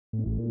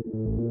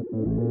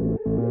Hello,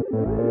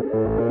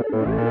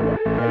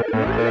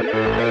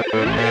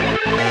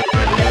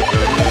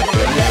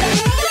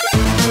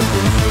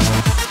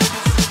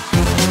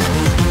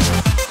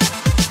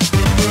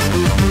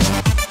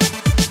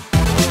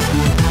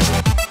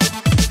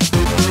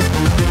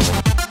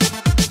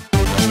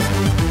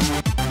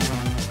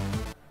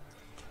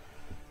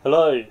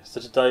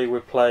 so today we're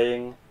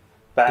playing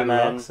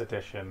Batman Deluxe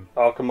Edition.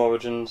 Arkham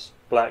Origins,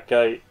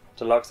 Blackgate,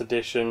 Deluxe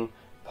Edition,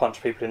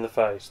 Punch People in the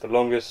Face. The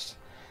longest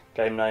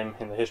game name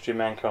in the history of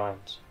mankind.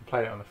 I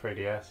played it on the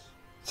 3DS.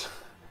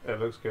 It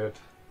looks good.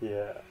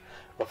 Yeah.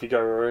 Off you go,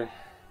 Rory.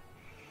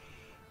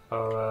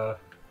 I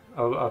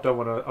don't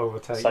want to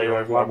overtake Say your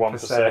over my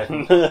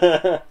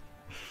 1%.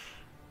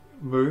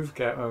 1%.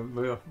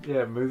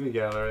 Movie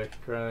gallery.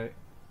 Great.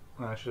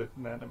 I should.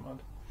 No, never mind.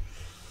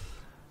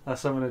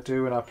 That's what I'm going to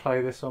do when I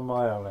play this on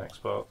my own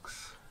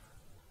Xbox.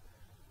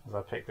 As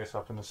I picked this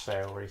up in a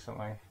sale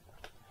recently.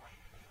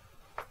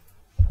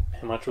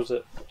 How much was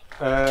it?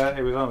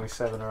 It was only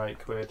 £7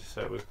 or £8,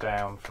 so it was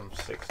down from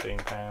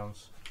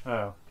 £16.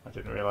 Oh, I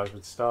didn't realise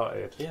we'd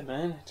started. Yeah,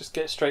 man. Just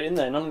get straight in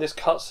there. None of this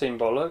cutscene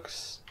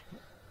bollocks.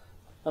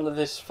 None of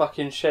this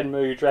fucking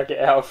Shenmue drag it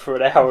out for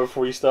an hour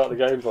before you start the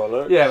game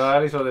bollocks. Yeah, but I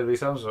only thought there'd be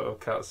some sort of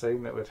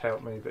cutscene that would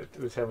help me, that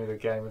would tell me the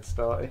game had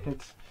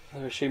started.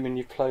 I'm assuming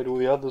you've played all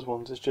the others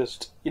ones. It's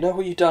just, you know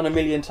what you've done a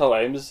million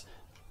times?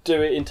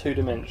 Do it in 2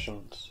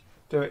 dimensions.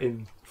 Do it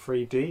in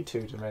 3D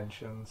 2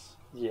 dimensions.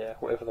 Yeah,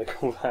 whatever they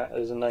call that.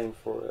 There's a name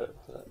for it.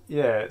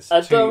 Yeah, it's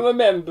don't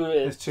remember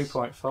it. It's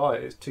 2.5.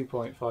 It's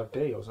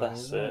 2.5D or something.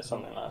 That's it.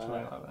 Something like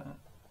that.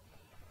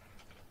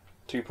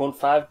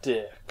 2.5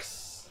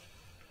 dicks.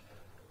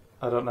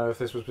 I don't know if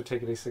this was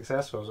particularly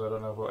successful, so I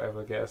don't know if we'll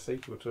ever get a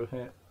sequel to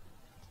it.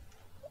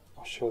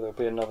 I'm sure there'll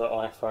be another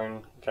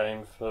iPhone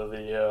game for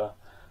the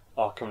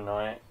Arkham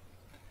Knight.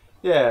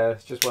 Yeah,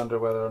 just wonder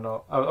whether or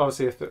not.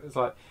 Obviously, if it's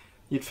like,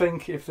 you'd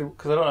think if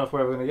because I don't know if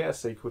we're ever going to get a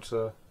sequel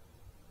to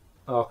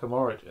Arkham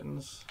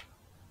Origins,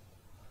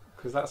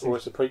 because that's or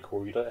it's a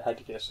prequel. You don't. How do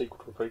you get a sequel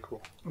to a prequel?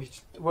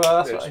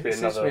 Well, that's what it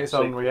seems to be its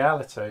own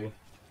reality.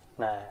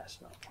 Nah, it's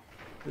not.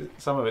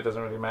 Some of it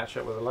doesn't really match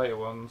up with the later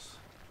ones.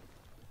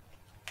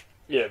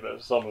 Yeah,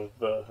 but some of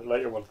the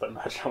later ones don't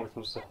match up with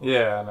themselves.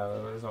 Yeah, I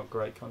know. There's not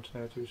great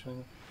continuity between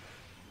them.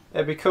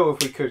 It'd be cool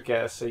if we could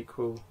get a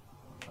sequel.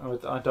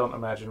 I don't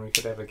imagine we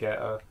could ever get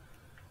a.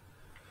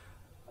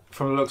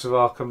 From the looks of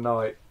Arkham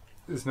Knight,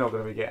 it's not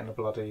going to be getting a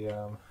bloody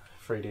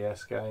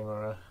 3DS game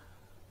or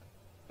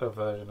a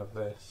version of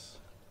this.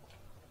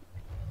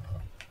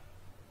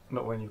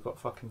 Not when you've got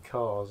fucking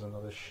cars and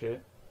other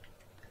shit.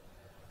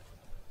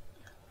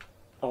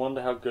 I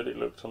wonder how good it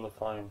looked on the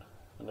phone.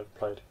 I never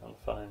played it on the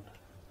phone.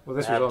 Well,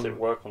 this how was did it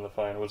work on the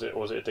phone? Was it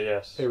a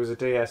DS? It was a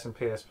DS and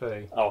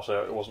PSP. Oh,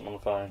 so it wasn't on the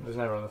phone. It was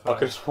never on the phone. I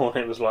could have sworn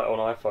it was like on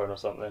iPhone or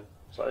something.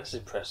 It's like, this is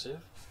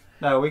impressive.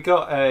 No, we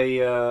got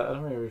a. I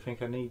don't really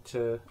think I need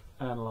to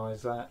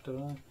analyse that,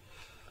 do I?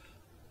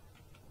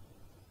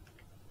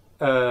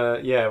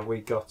 Yeah,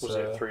 we got. Was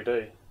it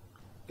 3D?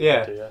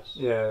 Yeah. DS?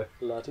 Yeah.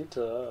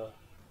 La-di-da.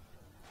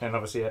 And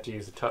obviously, you had to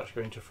use the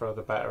touchscreen to throw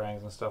the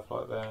batarangs and stuff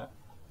like that.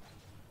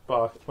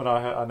 But when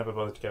I never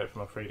bothered to get it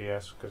from a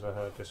 3DS because I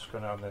heard this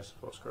screen on this.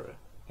 Well, screw it.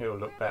 It'll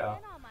look better.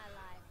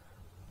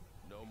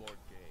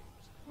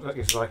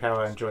 It's like how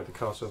I enjoyed the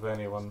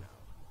Castlevania one.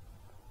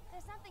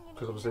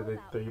 Because obviously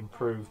they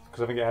improved.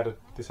 Because I think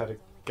this had a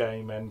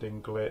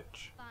game-ending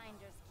glitch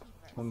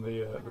on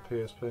the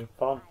PSP.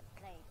 Fun.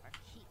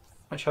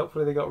 Which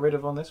hopefully they got rid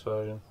of on this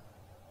version.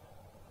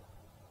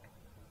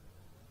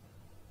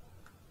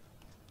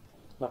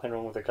 Nothing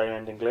wrong with the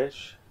game-ending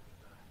glitch.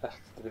 That's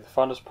the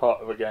funnest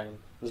part of a game,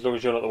 as long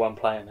as you're not the one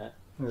playing it.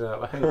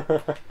 Exactly.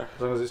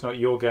 As long as it's not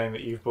your game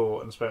that you've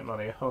bought and spent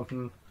money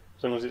on.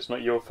 As long as it's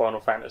not your Final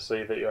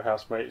Fantasy that your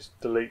housemate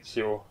deletes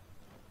your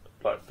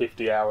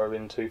 50-hour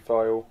into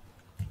file.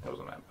 It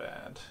wasn't that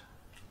bad.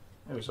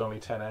 It was only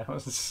 10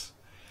 hours.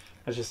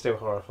 It's just still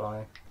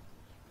horrifying.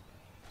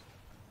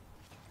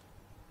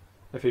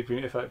 If it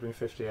had been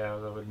 50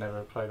 hours, I would never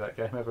have played that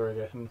game ever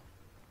again.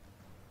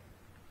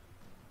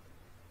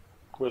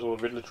 Where's all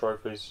the Riddler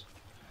trophies?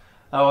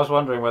 I was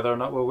wondering whether or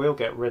not we'll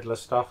get Riddler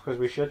stuff, because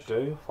we should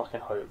do.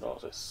 Fucking hope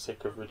not, I'm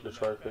sick of Riddler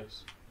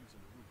trophies.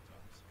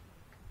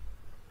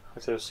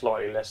 There was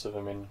slightly less of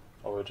them in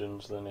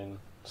Origins than in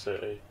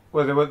City.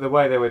 Well, the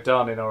way they were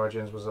done in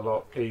Origins was a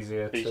lot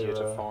easier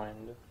to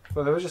find.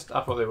 Well, they were just.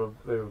 I thought they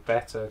were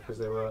better because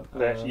they weren't.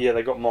 Yeah,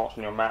 they got marked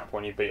on your map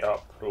when you beat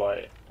up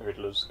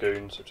Riddler's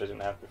goons, which I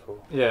didn't have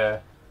before. Yeah.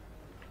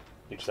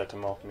 You just had to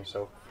mark them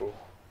yourself before.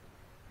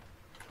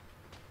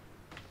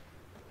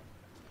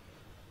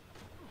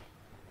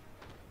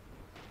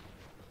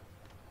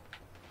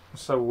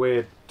 It's so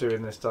weird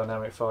doing this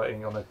dynamic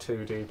fighting on a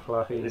 2D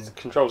plane. It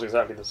controls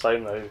exactly the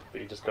same though,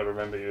 but you just got to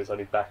remember it's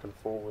only back and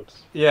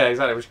forwards. Yeah,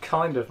 exactly, which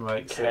kind of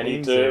makes it Can he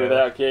easier. do it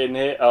without getting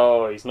hit?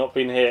 Oh, he's not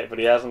been hit, but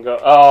he hasn't got...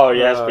 Oh,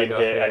 he has been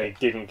hit, and he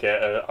didn't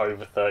get an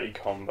over 30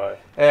 combo.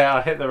 Yeah,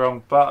 I hit the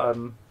wrong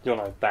button. You're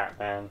no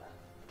Batman.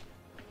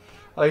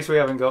 At least we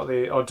haven't got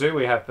the. Or do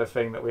we have the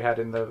thing that we had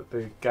in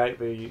the gate,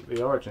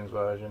 the Origins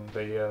version?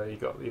 You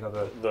got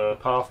the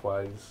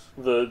pathways.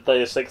 The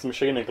Deus Ex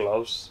Machina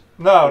gloves.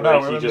 No,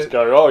 You just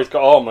go, oh, he's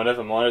got armor.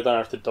 Never mind. I don't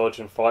have to dodge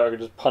and fight. I can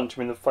just punch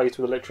him in the face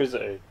with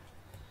electricity.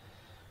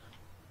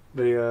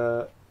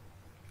 The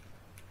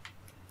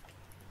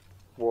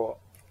What?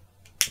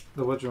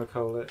 The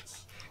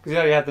whatchamacallits?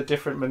 Because you had the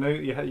different menu.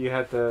 You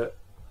had the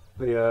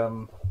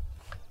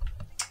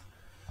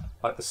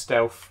like the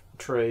stealth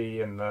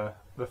tree and the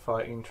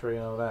fighting tree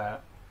and all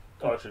that.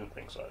 I shouldn't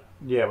think so.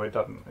 Yeah, well, it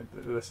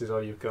doesn't. This is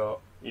all you've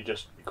got. You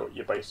got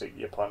your basic,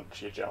 your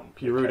punch, your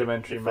jump, your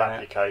rudimentary cape, your flap, map,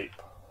 your cape.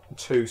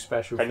 2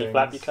 special Can things. you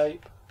flap your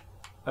cape?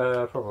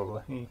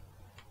 Probably.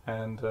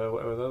 And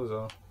whatever those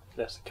are.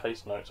 That's the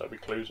case notes. That'll be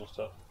clues and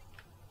stuff.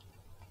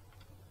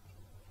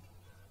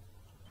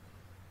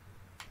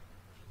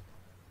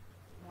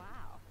 Wow,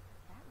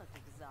 that looked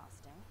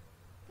exhausting.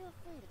 Feel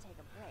free to take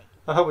a break.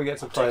 I hope we get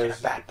to play Taking as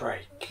a bad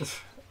break.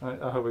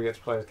 I hope we get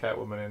to play as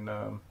Catwoman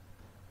in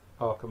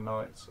Arkham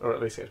Knights, or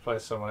at least get to play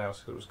as someone else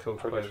because it was cool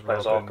to play as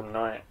Robin. Arkham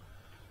Knight.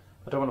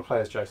 I don't want to play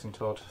as Jason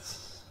Todd.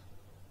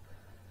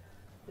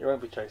 It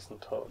won't be Jason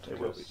Todd. It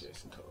will be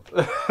Jason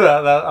Todd.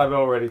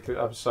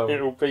 I'm so.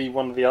 It'll be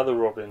one of the other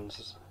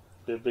Robins.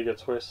 Be a bigger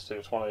twist.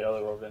 It's one of the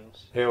other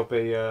Robins. It'll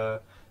be the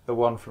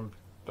one from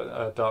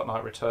Dark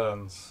Knight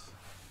Returns.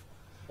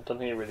 I don't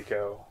think it'll be the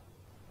girl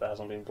that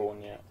hasn't been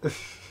born yet.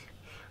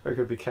 Or it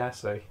could be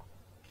Cassie.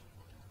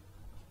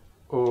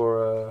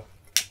 Or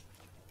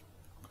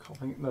I can't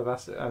think. No,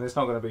 that's it. And it's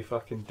not going to be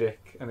fucking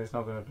Dick, and it's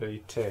not going to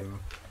be Tim.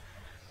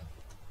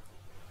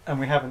 And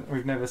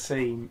we've never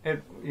seen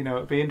it. You know,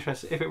 it'd be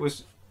interesting if it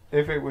was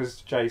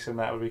Jason.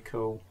 That would be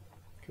cool.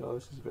 God,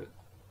 this is a bit.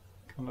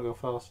 Can't I go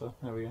faster?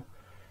 There we go.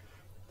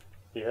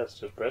 Yes,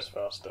 just press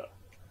faster.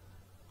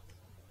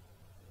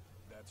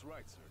 That's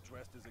right, sir.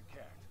 Dressed as a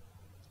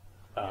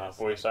cat.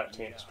 Voice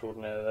acting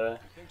extraordinaire there.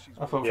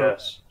 I thought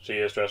Yes, she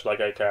is dressed like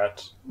a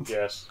cat.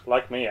 Yes,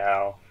 like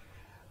meow.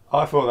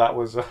 I thought that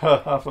was. I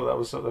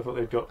thought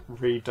they'd got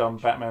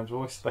redone Batman's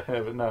voice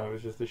there, but no, it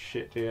was just a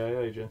shit DA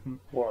agent.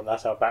 What?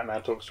 That's how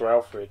Batman talks to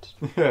Alfred.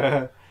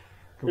 Yeah.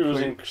 It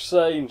was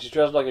insane. She's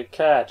dressed like a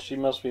cat. She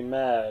must be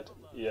mad.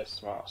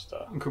 Yes,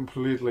 master.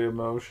 Completely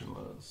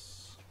emotionless.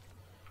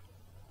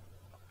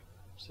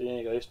 So there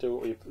you go. You still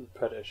got your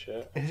Predator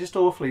shit. It's just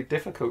awfully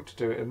difficult to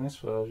do it in this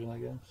version, I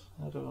guess.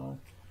 I don't know.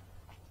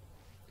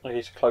 Like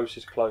his close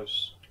is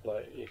close.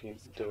 Like you can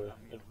do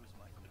it.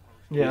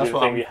 Yeah, that's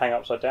what you hang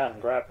upside down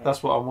and grab him.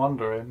 That's what I'm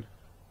wondering.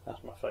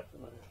 That's my favourite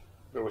move.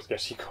 It always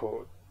gets you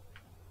caught.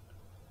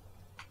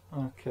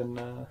 I can.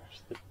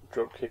 Just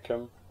drop kick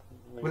him.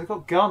 Well, they've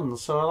got guns,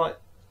 so I like.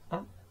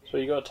 So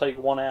you got to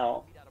take one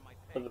out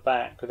at the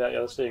back without the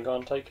other seeing. Go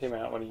and take him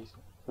out when he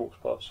walks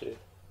past you.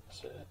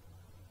 That's it.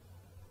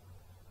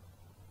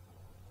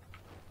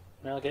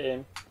 Now get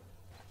him.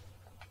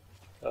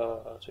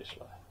 Oh, too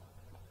slow.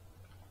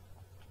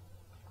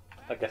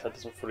 I guess that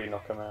doesn't fully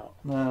knock him out.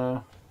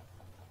 No.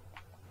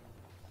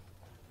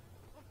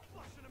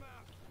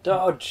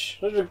 Dodge!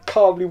 I just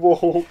calmly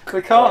walk.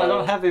 I can't. I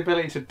don't have the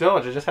ability to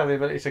dodge. I just have the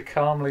ability to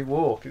calmly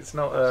walk. It's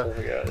not.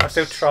 I'm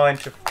still trying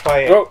to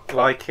play it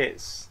like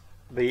it's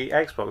the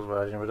Xbox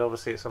version, but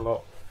obviously it's a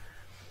lot.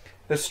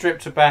 They've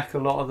stripped back a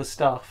lot of the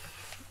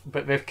stuff,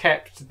 but they've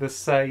kept the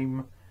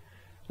same.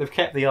 They've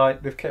kept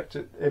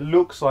it. It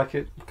looks like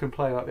it can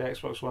play like the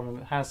Xbox One, and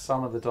it has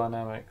some of the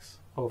dynamics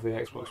of the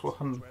Xbox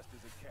One.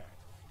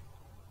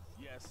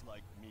 Yes,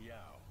 like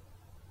meow.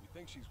 We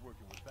think she's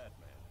working with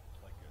Batman,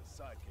 like a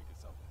sidekick or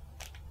something.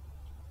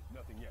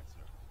 Nothing yet,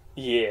 sir.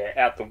 Yeah,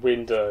 out the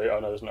window. Oh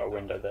no, there's not a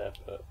window there,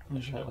 but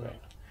there should Exactly. be.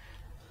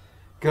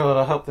 God,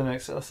 I hope the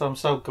next. So I'm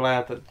so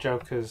glad that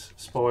Joker's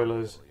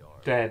spoilers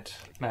dead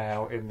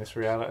now in this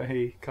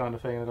reality kind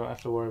of thing. I don't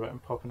have to worry about him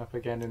popping up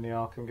again in the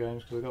Arkham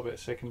games because I got a bit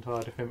sick and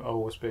tired of him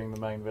always being the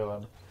main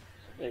villain.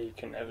 Yeah, you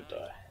can never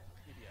die.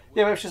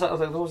 Yeah, but it's just like,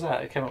 what was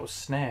that? It came up with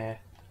snare.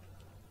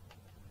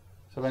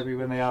 So maybe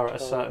when they are at a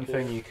certain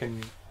thing, you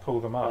can pull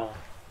them up.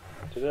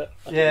 Oh, did it?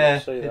 I Yeah, did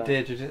not see it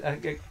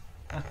that. did.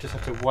 I just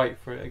have to wait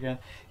for it again.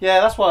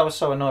 Yeah, that's why I was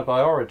so annoyed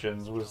by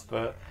Origins, was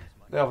that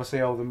obviously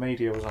all the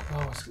media was like,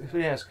 oh,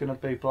 it's going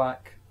to be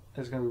Black.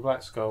 It's going to be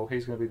Black Skull.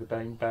 He's going to be the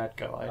main bad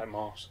guy. Black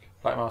Mask.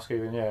 Black Mask,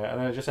 even, yeah. And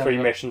then it just 3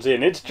 missions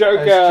in, it's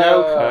Joker! It's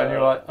Joker, and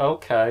you're like,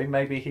 okay,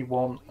 maybe he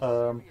won't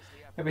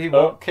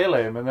kill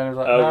him. And then it was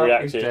like, no,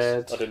 he's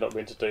dead. I did not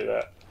mean to do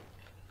that.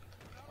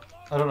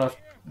 I don't know if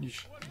you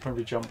should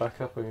probably jump back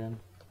up again.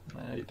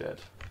 No, you're dead.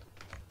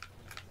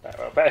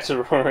 Well,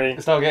 better, Rory.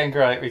 It's not getting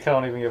great. We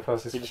can't even get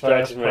past this. You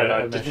distracted me. And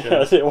I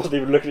wasn't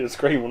even looking at the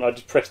screen when I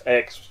just pressed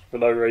X for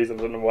no reason.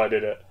 I don't know why I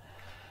did it.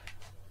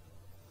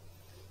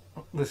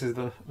 This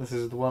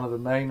is one of the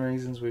main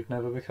reasons we've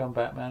never become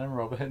Batman and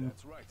Robin.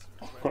 That's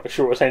right, sir.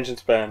 Short attention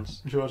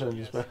spans. Short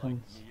attention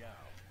spans.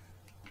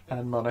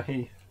 And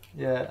money.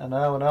 Yeah, I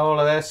know all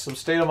of this. I'm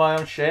stealing my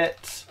own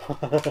shit.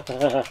 These men are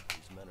heavily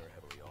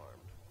armed.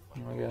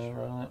 There we go,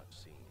 right.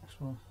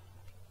 Next one.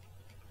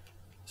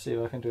 See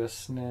if I can do a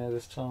snare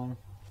this time.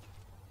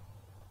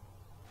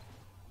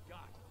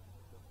 Got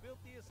the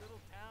filthiest little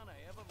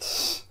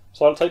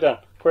Silent takedown.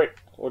 Quick.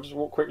 Or just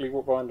quickly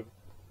walk behind him.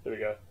 There we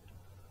go.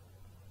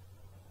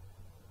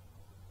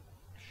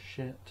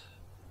 Shit.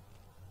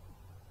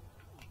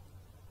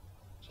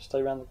 Just stay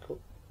around the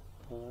corner.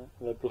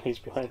 Alright, he's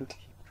blind. Keep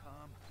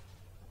calm.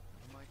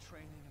 My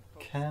training and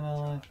focus Can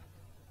on I? time.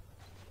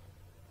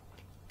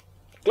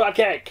 Glide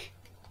kick!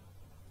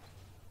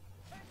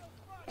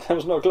 That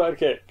was not a glide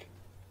kick.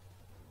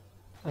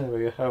 There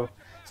we go.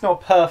 It's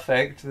not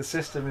perfect. The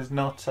system is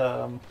not. Just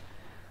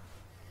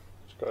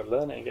got to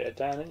learn it and get it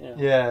down, ain't you?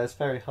 Yeah, it's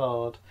very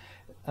hard.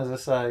 As I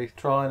say,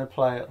 trying to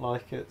play it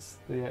like it's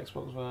the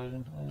Xbox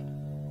version.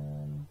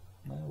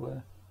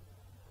 Nowhere.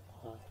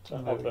 Don't There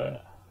hold we go.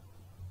 there.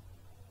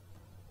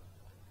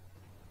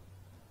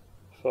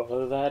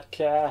 Follow that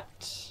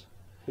cat,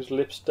 whose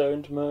lips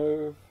don't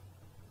move.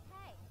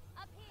 Hey,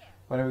 up here.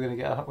 When are we going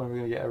to get? When are we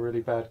going to get a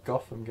really bad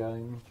Gotham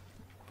game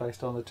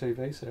based on the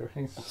TV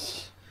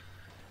series?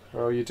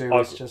 Or all you do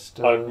is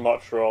just. I'd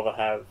much rather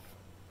have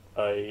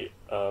a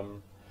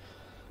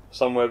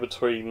somewhere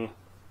between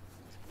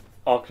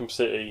Arkham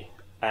City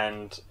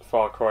and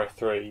Far Cry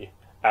 3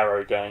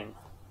 Arrow game.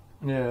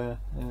 Yeah,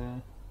 yeah.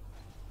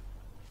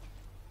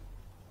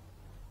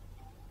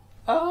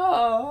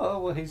 Oh,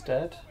 well, he's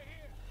dead.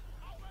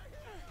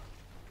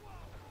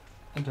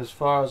 And as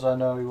far as I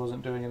know, he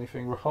wasn't doing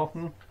anything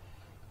wrong.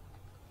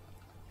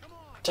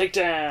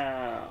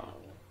 Takedown!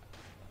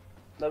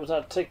 That was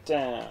not a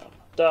takedown.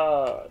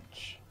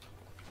 Dodge.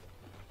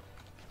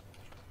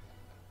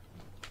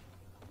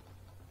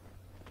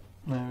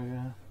 There we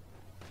go.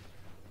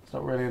 It's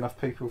not really enough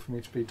people for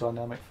me to be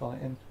dynamic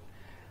fighting.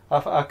 I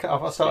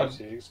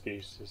started.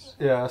 Excuses.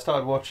 Yeah, I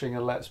started watching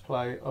a Let's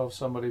Play of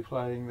somebody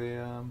playing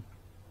the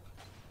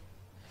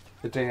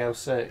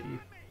DLC,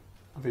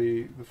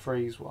 the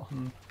freeze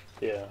one.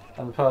 Yeah.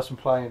 And the person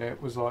playing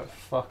it was like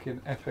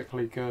fucking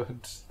epically good.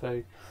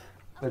 They'd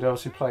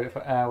obviously played it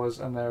for hours,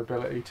 and their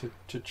ability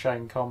to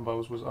chain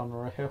combos was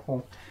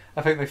unreal.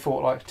 I think they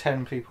fought like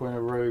 10 people in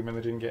a room and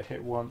they didn't get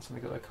hit once, and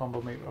they got their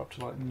combo meter up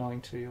to like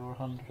 90 or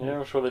 100. Yeah,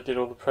 I'm sure they did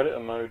all the Predator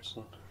modes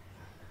and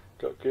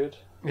got good.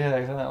 Yeah,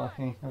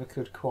 exactly. Never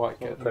could quite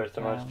get them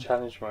Predator down. modes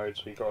challenge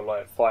modes where you got to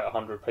like fight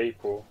 100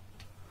 people.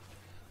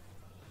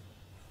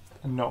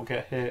 And not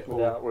get hit, or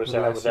Without- the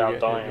without- less without you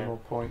get hit, dying. the more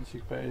points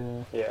you get.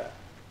 Yeah. Yeah.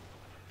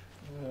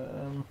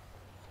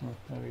 Oh,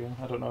 there we go.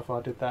 I don't know if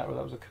I did that or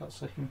that was a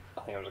cutscene.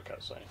 I think it was a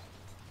cutscene.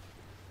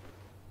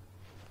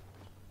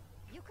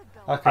 You could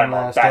go. I can I'm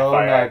on last back all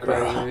by night, aggro.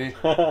 baby.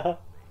 I never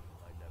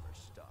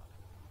stop.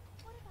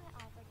 What if I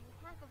offered you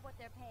half of what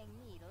they're paying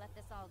me to let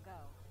this all go?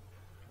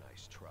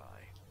 Nice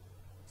try.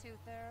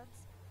 2/3?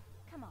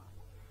 Come on.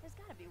 There's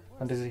gotta be worse.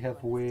 And does he have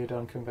people in weird, this town.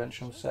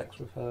 unconventional sex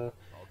with her?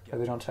 I'll Where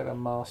they don't take their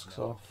masks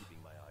off?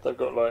 keeping my eyes They've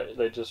got like,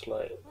 they've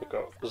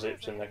got Well,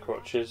 zips in their there's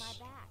always crotches.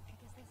 something on my back. I guess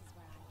this is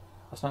where I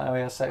belong. That's not how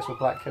he has sex with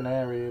Black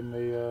Canary in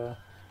the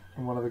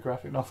in one of the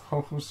graphic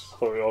novels. I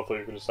thought you were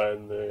going to say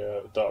in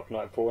the Dark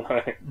Knight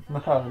porno.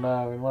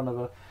 No, in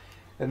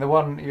the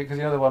one, because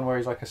you know the one where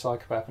he's like a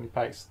psychopath and he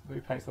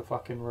paints the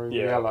fucking room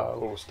Yeah, yellow.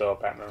 All-Star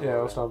Batman. Yeah,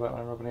 All-Star Batman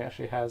and Robin. He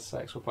actually has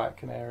sex with Black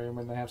Canary, and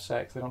when they have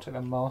sex, they don't take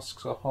their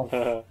masks off.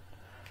 I've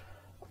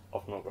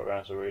not got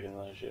around to reading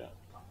those yet.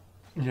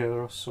 Yeah,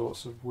 they're all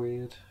sorts of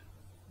weird.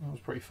 That was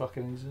pretty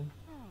fucking easy. Alright.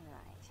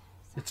 So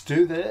Let's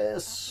do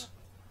this.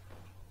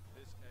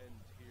 This end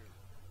here.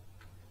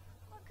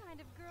 what kind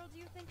of girl do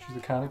you think She's I the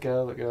kind of am?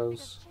 girl that Because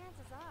goes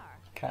chances are.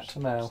 cat to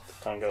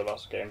mouth. Can't go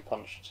lost getting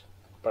punched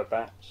by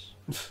bats.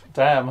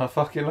 Damn, I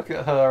fucking look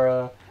at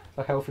her.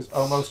 Her health is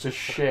almost as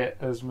shit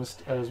as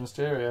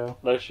Mysterio.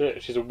 No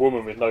shit, she's a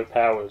woman with no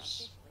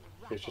powers.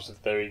 She's just a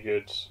very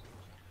good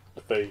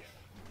thief.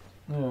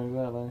 Yeah,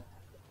 exactly.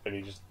 And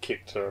he just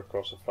kicked her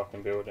across a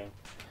fucking building.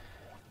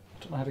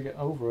 Don't know how to get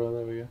over her.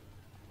 There we go.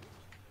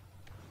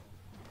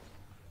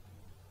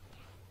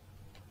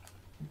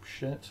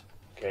 Shit.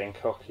 Getting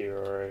cocky,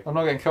 Rory. I'm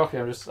not getting cocky.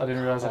 I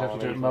didn't realise I'd have to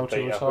do it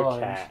multiple Beat up a times.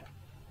 cat.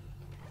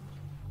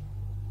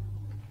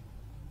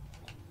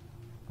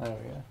 There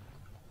we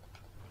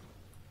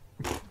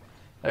go.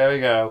 There we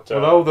go.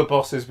 Done. Will all the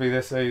bosses be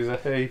this easy? What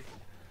a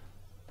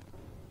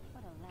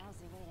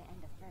lousy way to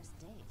end a first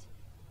date.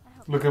 I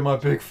hope Look at my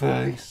big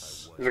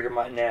face. Look at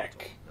my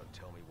neck. Now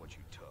tell me what you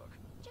took.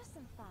 just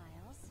some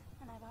files,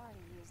 and I've already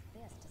used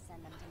this to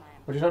send them to my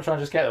Would you not try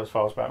and just get those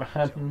files,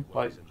 Batman?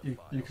 Like, you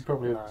could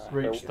probably have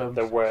reached them.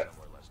 They're wet.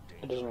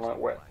 It doesn't like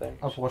wet things.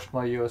 I've washed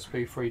my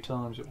USB 3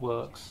 times. It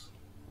works.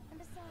 And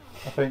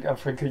besides, I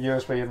think a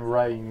USB in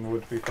rain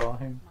would be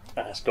fine.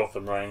 That's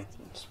Gotham Rain.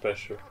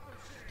 Special.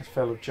 It's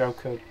full of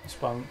Joker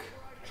spunk.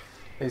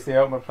 He's the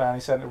ultimate plan.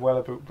 He sent a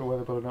weather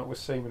balloon up with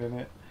semen in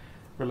it,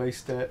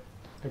 released it,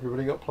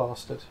 everybody got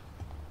plastered.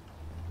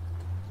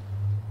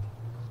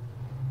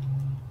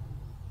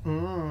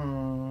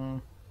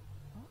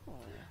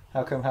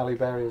 How come Halle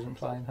Berry isn't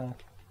playing her?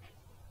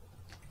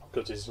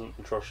 Because he isn't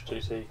atrocity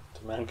to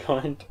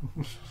mankind.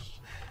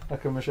 How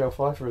come Michelle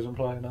Pfeiffer isn't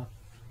playing her?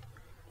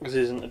 Because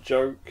he isn't a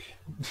joke.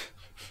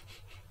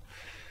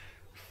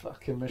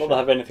 Fucking Not Michelle. that I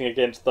have anything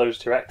against those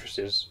two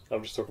actresses.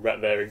 I'm just talking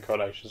about their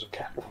incarnations of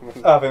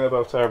Catwoman. I think they're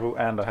both terrible,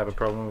 and I have a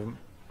problem with them.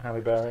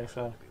 Halle Berry.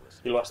 So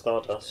You like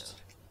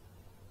Stardust?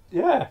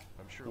 yeah,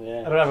 I'm sure.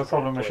 Yeah. I don't have a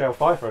problem with Michelle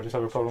Pfeiffer. I just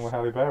have a problem with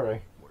Halle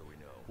Berry. What do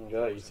we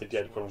know? Yeah, you said you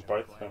had a problem with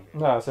both of them.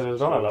 No, I said I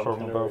don't have a Love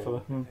problem with both of I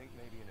them. think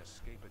maybe an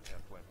escape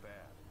attempt went bad,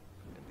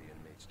 and the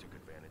inmates took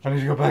advantage. I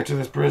need to go back to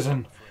this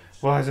prison.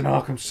 Why isn't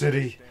Arkham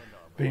City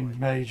been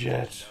made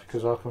yet?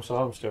 Because Arkham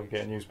Asylum's still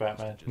getting used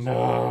Batman.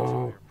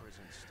 No.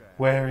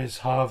 Where is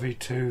Harvey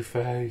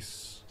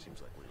Two-Face?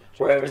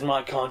 Where is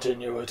my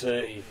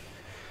continuity?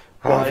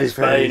 Why Harvey is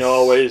Bane Face.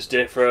 always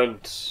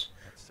different?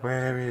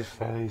 Where is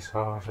Face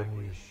Harvey?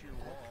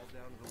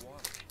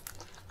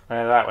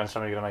 Yeah, that when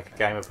somebody's going to make a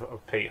game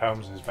of Pete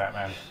Holmes as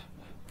Batman.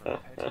 I'd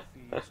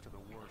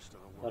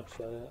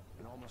play it.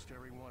 And almost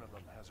every one of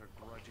them has a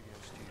grudge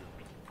against you.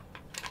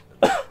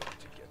 To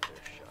get their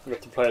shot. You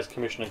have to play as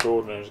Commissioner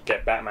Gordon and just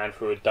get Batman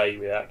through a day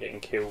without getting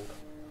killed.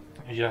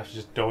 You have to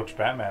just dodge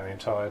Batman the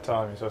entire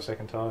time. You're so sick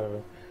and tired of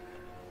him.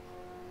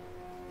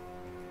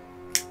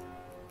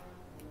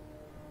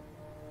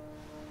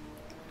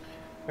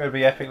 It would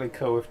be epically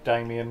cool if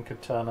Damien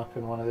could turn up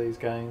in one of these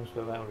games,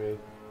 but that would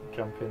be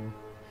jumping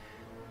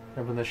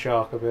the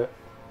shark a bit.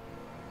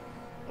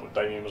 Well,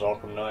 Damien was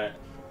Arkham Knight.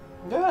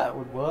 Yeah, that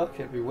would work.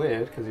 It'd be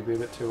weird because he'd be a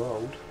bit too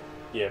old.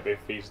 Yeah, but if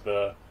he's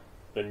the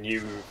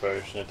new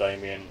version of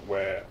Damien,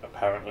 where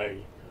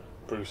apparently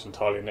Bruce and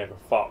Talia never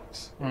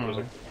fucked,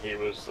 they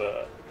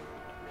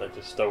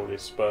just stole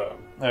his sperm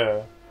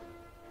Yeah.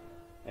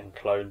 and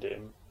cloned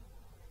him.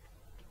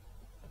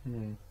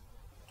 Hmm.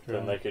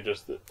 Then they could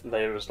just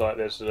there was that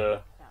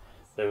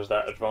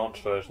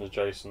advanced version of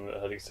Jason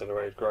that had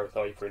accelerated growth.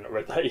 Oh, you've probably not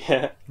read that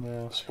yet.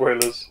 Yeah.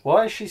 Spoilers.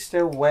 Why is she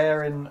still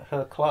wearing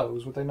her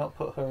clothes? Would they not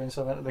put her in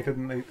something? They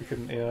couldn't. Doesn't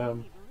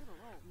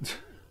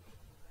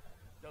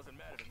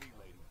matter to me,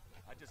 lady.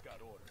 I just got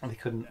orders. They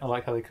couldn't. I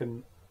like how they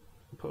couldn't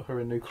put her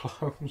in new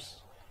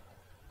clothes.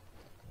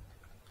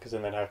 Because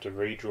then they'd have to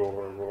redraw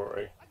her,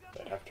 Rory.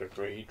 They'd have to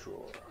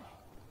redraw her.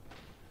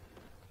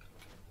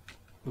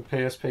 The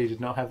PSP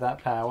did not have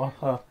that power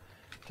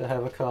to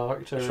have a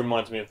character. Which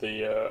reminds me of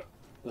the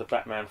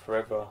Batman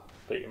Forever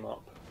beat 'em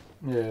up.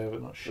 Yeah,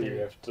 but not Where you shit.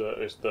 have to,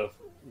 it's the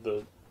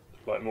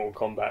like Mortal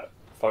Kombat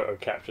photo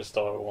capture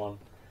style one,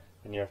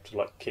 and you have to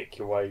like kick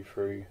your way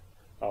through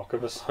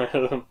Arkham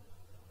Asylum.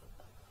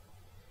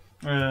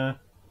 Yeah.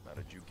 How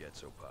did you get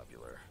so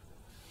popular?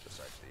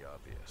 Besides the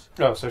obvious.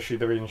 Oh, so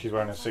the reason she's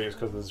wearing a suit is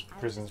because the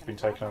prison's been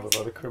taken over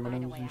by the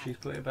criminals and she's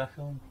put it back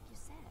on.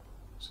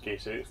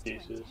 Excuses.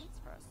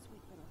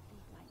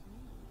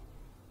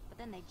 But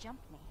then they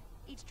jumped me,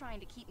 each trying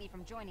to keep me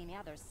from joining the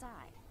other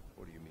side.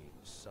 What do you mean,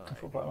 side? I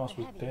thought Batman was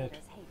The heavy dead.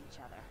 hitters hate each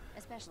other,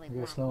 especially I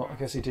guess Black not. I Mask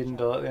guess he and didn't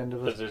Joker. die at the end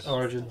of But this- his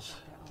Origins.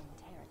 Their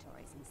own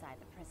territories inside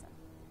the prison.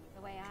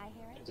 The way I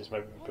hear it, Is this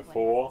maybe Headway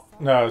before? has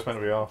a No, it's meant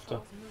to be after.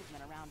 controls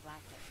movement around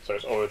Blackgate. So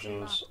it's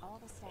Origins Lost all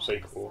the staff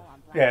sequel. we sell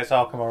on Yeah, it's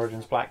Blackgate. Arkham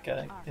Origins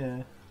Blackgate.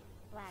 Yeah.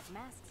 Black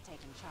Mask's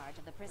taken charge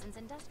of the prison's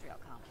industrial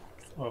complex.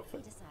 Well, He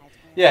decides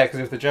where yeah, because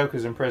if the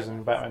Joker's in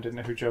prison, Batman didn't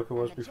know who Joker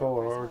was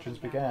before Origins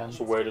began.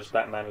 So where does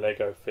Batman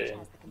Lego fit in?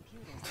 has the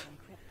computers to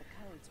encrypt the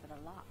codes for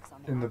the locks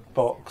on In the Arkham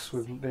box safes.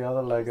 with the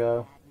other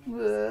Lego.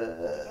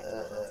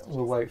 Admin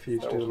We'll wait for you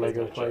to do the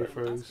Lego That was Lego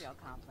playthroughs. industrial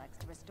complex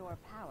to restore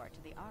power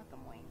to the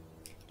Arkham wing.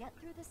 Get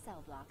through the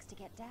cell blocks to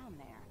get down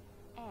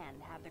there,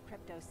 and have the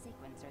crypto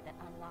sequencer that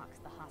unlocks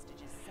the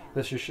hostage's cell.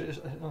 This is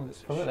shit. Oh,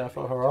 it's funny, I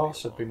thought her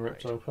arse had been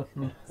ripped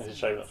open. It's a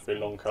shame not to be a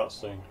long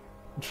cutscene.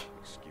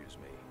 Excuse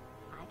me.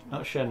 I can Not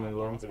make Shenmue plans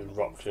long. for With these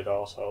ruptured and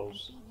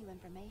arseholes. feed you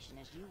information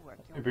as you work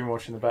your You've been way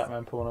watching the through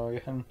Batman porno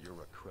again. You're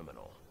a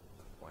criminal.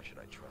 Why should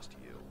I trust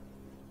you?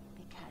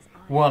 because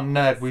I One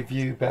night with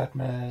you,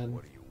 Batman.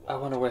 What do you I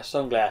want? want to wear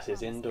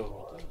sunglasses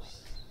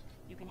indoors.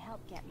 you can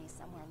help get me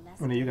somewhere less.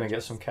 When are you going to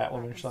get some dangerous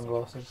Catwoman for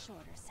sunglasses? a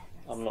shorter sentence.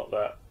 I'm not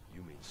that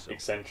You mean so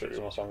eccentric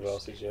with my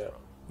sunglasses yet.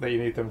 That you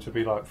need them to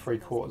be like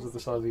 3/4 of the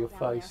size of your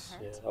face.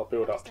 Yeah, I'll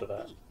build up to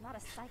that.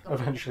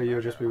 Eventually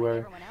you'll just be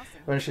wearing.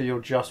 Eventually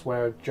you'll just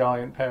wear a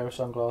giant pair of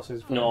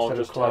sunglasses No, I'll instead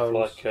of just have clothes.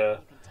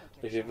 like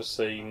have you ever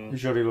seen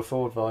Usually the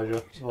Ford visor.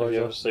 have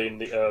you ever seen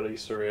the early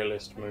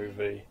surrealist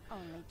movie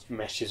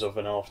Meshes of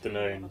an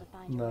Afternoon?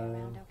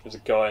 No. There's a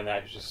guy in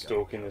that who's just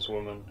stalking this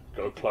woman,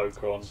 got a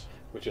cloak on,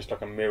 with just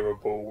like a mirror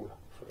ball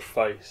for a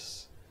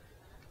face.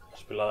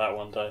 Must be like that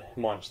one day.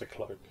 Mine's the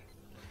cloak.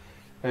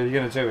 If you're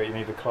going to do it, you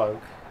need a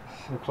cloak.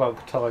 The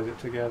cloak ties it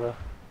together.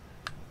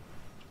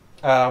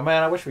 Oh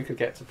man, I wish we could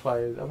get to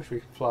play. I wish we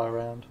could fly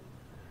around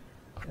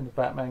in the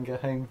Batman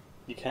game.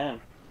 You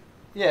can.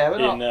 Yeah,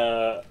 but In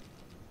not.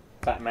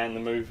 Batman the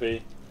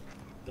movie,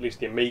 at least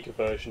the Amiga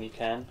version you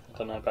can. I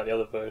don't know about the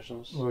other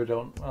versions. We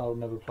don't. I'll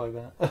never play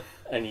that.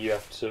 And you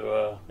have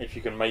to, if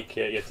you can make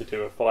it, you have to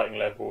do a fighting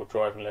level or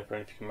driving level,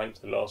 and if you can make it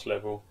to the last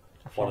level,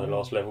 one of the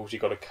last levels,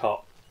 you've got to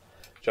cut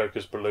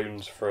Joker's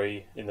balloons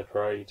free in the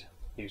parade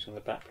using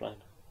the Batplane.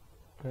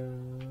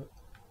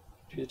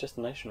 Choose a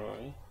destination,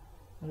 Rory.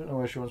 I don't know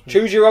where she wants me.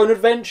 Choose your own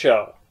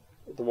adventure!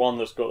 The one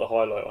that's got the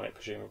highlight on it,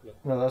 presumably.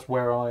 No, that's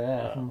where I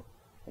am.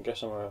 And go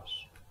somewhere else.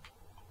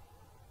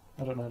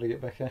 I don't know how to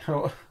get back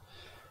out.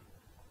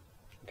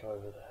 Go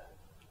over there.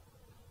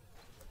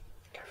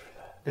 Go through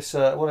there. It's a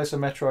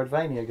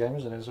Metroidvania game,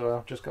 isn't it? So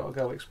I've just got to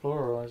go explore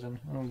Horizon.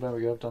 Oh, there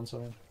we go. I've done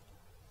something.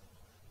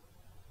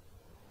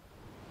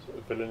 Sort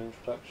of villain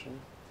introduction.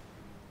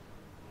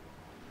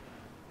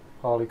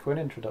 Harley Quinn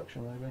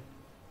introduction, maybe.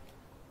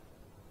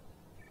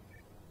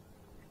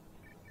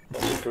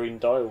 Lots of green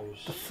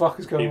dials. The fuck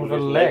is going on with her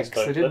whose legs?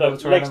 don't- They didn't bother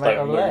to animate her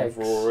don't legs.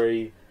 move,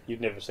 Rory.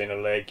 You've never seen a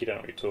leg. You don't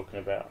know what you're talking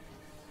about.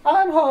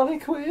 I'm Harley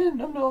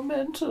Quinn. I'm not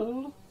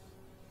mental.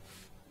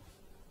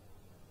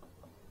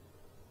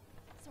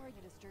 Sorry to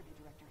disturb you,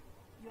 Director.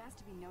 You asked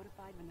to be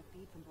notified when the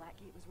feed from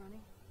Blackgate was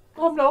running?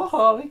 I'm not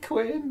Harley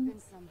Quinn. Been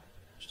some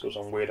Still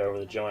some weirdo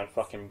with a giant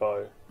fucking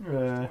bow.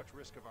 Yeah.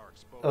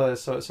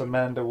 So it's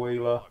Amanda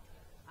Wheeler,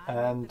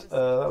 and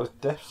that was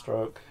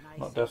Deathstroke,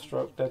 not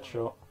Deathstroke,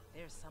 Deadshot.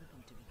 There's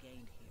something to be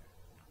gained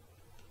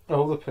here.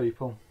 All the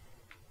people.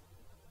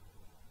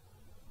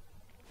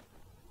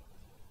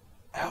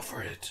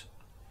 Alfred,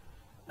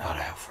 not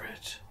Alfred.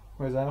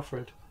 Where's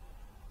Alfred?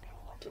 I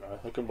don't know.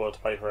 I couldn't bother to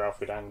pay for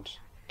Alfred and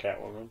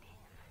Catwoman.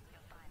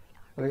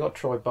 Well, they got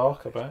Troy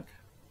Barker back.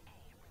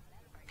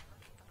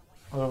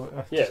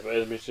 Well, Yeah, but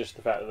it was just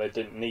the fact that they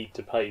didn't need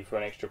to pay for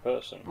an extra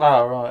person.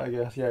 Oh right, I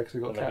guess yeah, because we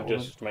got And they can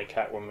Catwoman. just make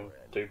Catwoman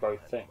do both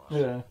things.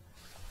 Yeah,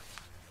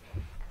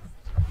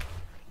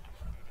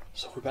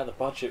 It's all about the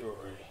budget,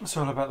 Rory. it's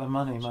all about the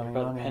money, It's all money,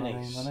 about money, the money,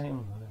 pennies. money.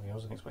 I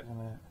wasn't expecting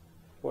that.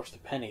 Watch the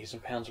pennies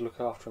and pounds look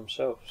after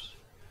themselves.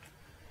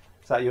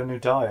 Is that your new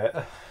diet?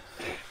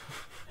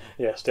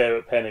 Yeah, stare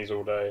at pennies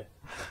all day.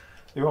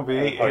 You won't be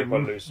And hope I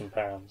eating lose some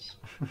pounds.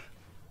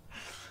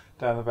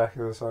 down the back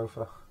of the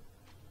sofa,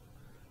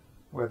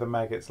 where the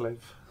maggots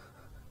live.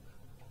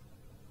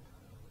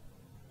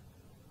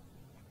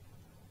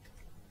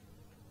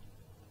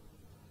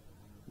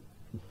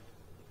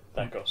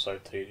 That got so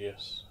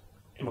tedious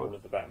in What? all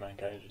of the Batman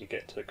games. You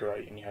get to the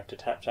grate and you have to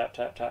tap, tap,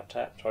 tap, tap,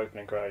 tap to open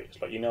a grate.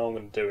 It's like, you know I'm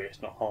going to do it.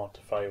 It's not hard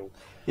to fail.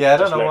 Yeah, I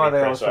don't Just know let why me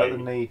they press always felt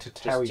A. the need to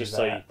tell Just you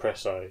say that.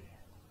 press A.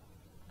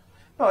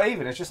 Not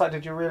even. It's just like,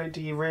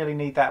 do you really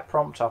need that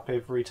prompt up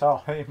every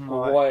time?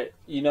 Well, Like, why?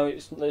 You know,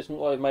 it's not like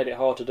they've made it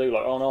hard to do.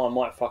 Like, oh no, I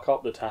might fuck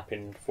up the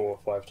tapping 4 or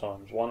 5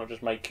 times. Why not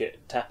just make it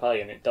tap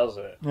A and it does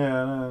it?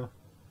 yeah, I know.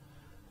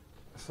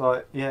 It's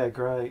like, yeah,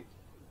 great.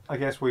 I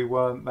guess we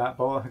weren't that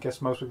bothered. I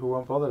guess most people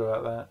weren't bothered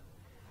about that.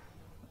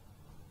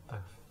 The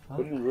fuck?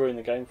 It didn't ruin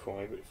the game for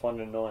me, but it find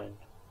annoying.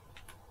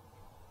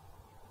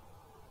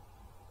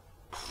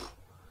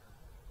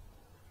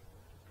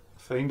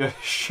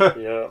 Fiendish.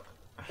 Yeah.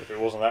 If it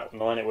wasn't that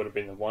 9, it would have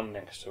been the 1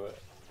 next to it.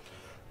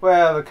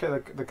 Well,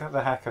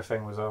 the hacker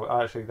thing was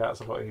actually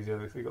that's a lot easier.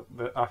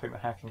 I think the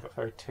hacking got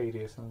very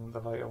tedious in the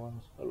later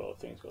ones. A lot of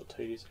things got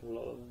tedious in a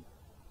lot of them.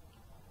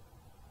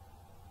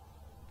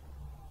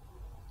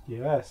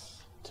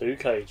 Yes. 2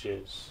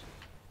 cages.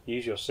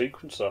 Use your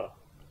sequencer.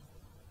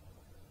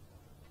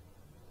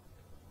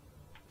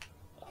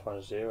 I find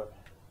a 0.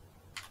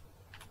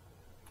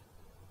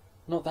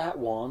 Not that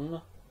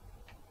one.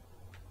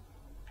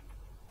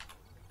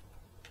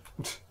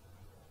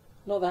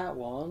 Not that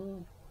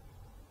one.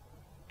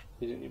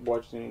 Why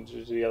didn't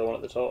you do the other one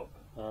at the top?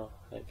 Oh,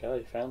 there you go,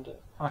 you found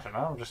it. I don't know.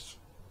 I'm just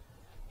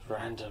It's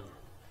random.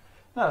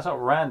 no. It's not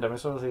random.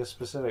 It's obviously a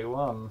specific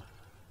one.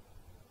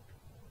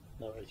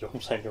 No, you're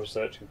saying your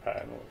searching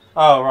pattern was.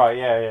 Oh right,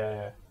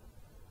 yeah.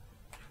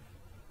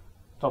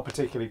 Not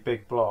particularly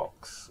big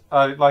blocks.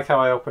 Like how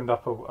I opened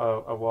up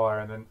a wire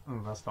and then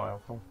that's not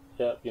helpful.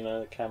 Yep, you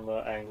know, the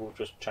camera angle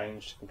just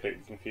changed to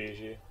completely confuse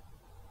you.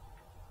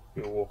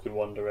 You walk in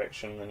one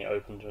direction, then you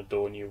open a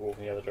door and you walk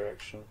in the other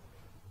direction.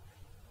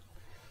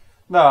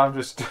 No, I'm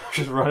just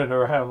running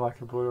around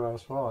like a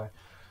blue-ass fly.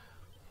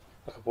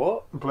 Like a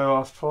what?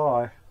 Blue-ass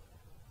fly.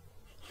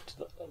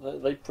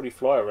 They pretty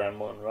fly around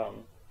more than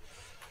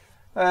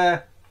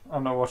run.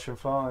 I'm not watching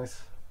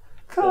flies.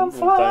 Then Come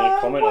fly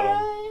don't comment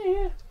on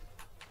away.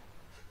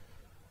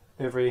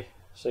 Every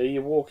So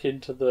you walk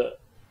into the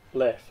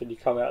left and you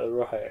come out the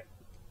right.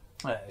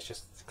 it's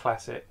just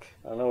classic.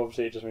 I know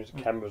obviously it just means the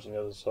camera's on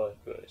the other side,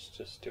 but it's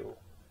just still...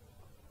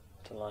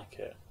 I don't like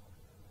it.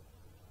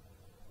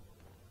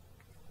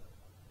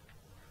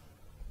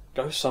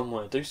 Go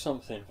somewhere, do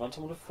something, find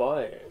someone to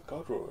fight.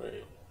 God,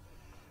 Rory.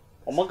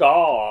 Oh my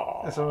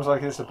god! It's almost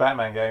like it's a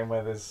Batman game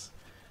where it's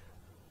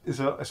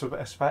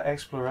about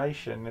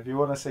exploration. If you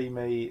want to see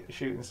me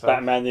shooting stuff,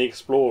 Batman the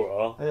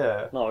Explorer.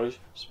 yeah, No,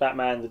 it's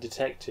Batman the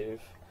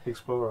Detective.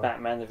 explorer.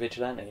 Batman the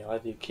Vigilante.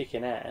 Either you're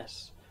kicking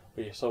ass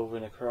or you're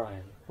solving a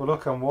crime. Well,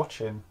 look, I'm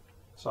watching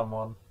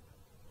someone.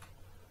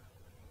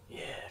 Yeah,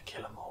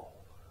 kill them all.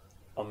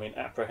 I mean,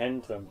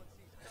 apprehend them.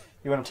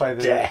 You want to play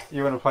the Death.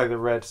 You want to play the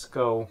Red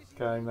Skull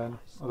game then,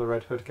 or the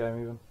Red Hood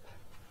game even?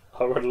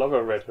 I would love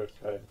a Red Hood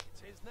game.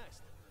 It's his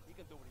nest. He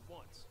can do what he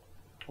wants.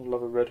 I'd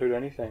love a Red Hood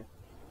anything.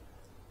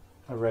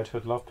 A Red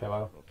Hood love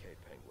pillow. Okay,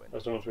 Penguin.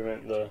 As long as we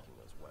meant the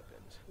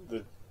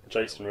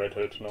Jason Red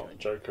Hood, not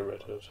Joker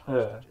Red Hood.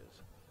 Yeah.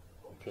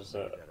 Because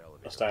a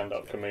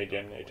stand-up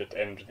comedian, it just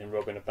ends with him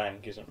robbing a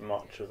bank, isn't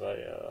much of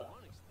a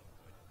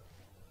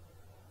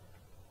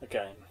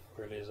game,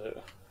 really, is it?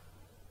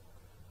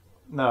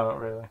 No, not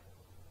really.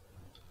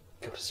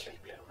 Go to sleep,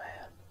 little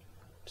man.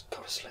 Just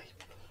Go to sleep.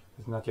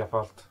 It's not your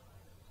fault.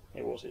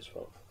 It was his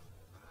fault.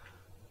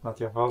 Not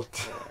your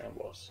fault. Yeah, it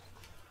was.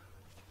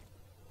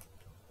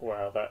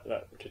 Wow,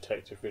 that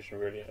detective vision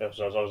really. I was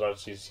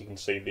actually, you can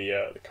see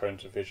the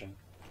cones of vision.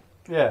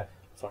 Yeah.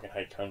 I fucking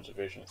hate cones of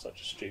vision. It's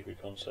such a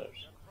stupid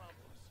concept.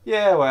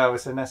 Yeah, well,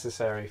 it's a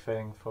necessary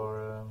thing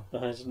for.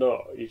 No, it's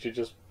not. You should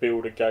just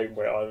build a game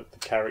where the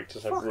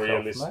characters have Fuck off,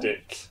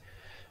 realistic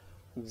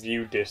mate.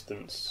 view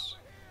distance,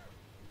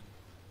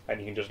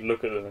 and you can just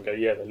look at them and go,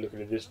 "Yeah, they're looking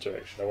in this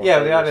direction." I want Yeah,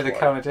 to the go idea of this the way."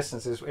 cone of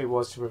distance is it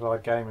was to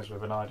provide gamers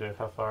with an idea of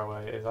how far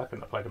away it is. I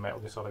couldn't have played a Metal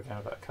Gear Solid game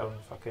with that cone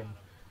of fucking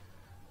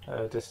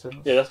distance.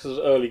 Yeah, that's because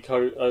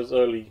as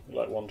early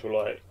like 1 to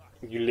like,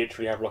 you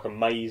literally have like a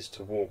maze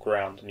to walk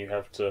around, and you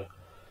have to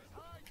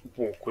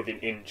walk within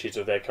inches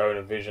of their cone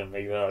of vision,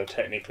 even though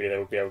technically they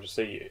would be able to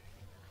see you.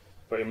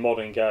 But in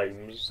modern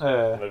games,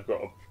 they've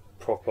got a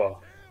proper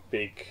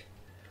big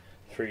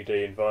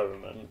 3D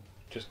environment.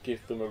 Just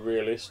give them a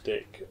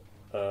realistic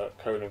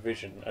cone of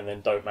vision, and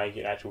then don't make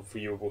it an actual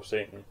viewable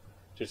thing.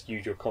 Just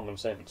use your common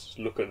sense. Just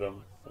look at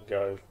them and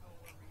go,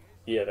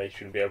 "Yeah, they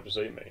shouldn't be able to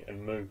see me,"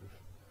 and move.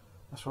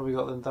 That's what we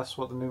got. Then that's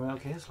what the new Metal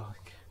Gear's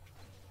like.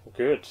 Well,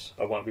 good.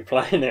 I won't be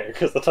playing it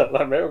because I don't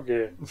like Metal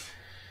Gear.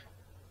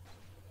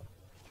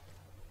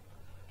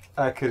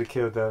 I could have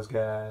killed those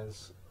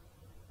guys.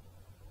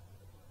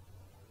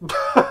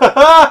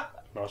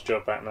 Nice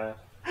job, Batman.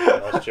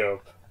 Nice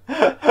job.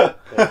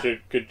 Yeah,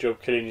 good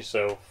job killing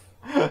yourself.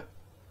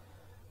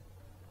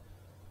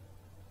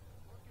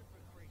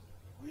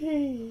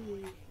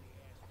 Whee!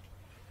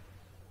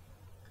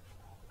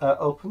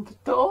 Open the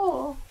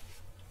door.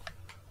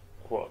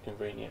 What a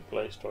convenient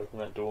place to open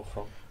that door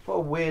from. What a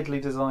weirdly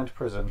designed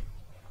prison.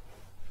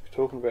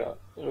 You're talking about,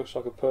 it looks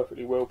like a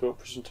perfectly well built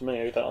prison to me.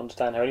 I don't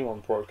understand how anyone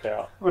broke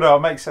out. Well, no,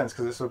 it makes sense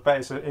because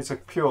it's a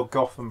pure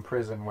Gotham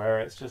prison where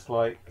it's just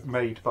like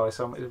made by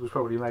some. It was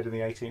probably made in the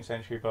 18th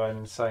century by an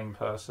insane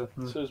person.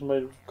 So it was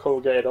made of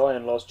corrugated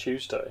iron last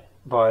Tuesday.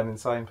 By an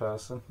insane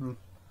person.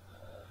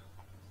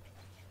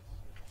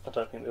 I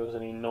don't think there was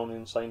any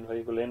non-insane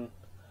people in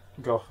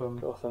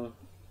Gotham.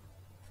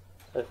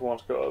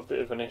 Everyone's got a bit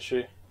of an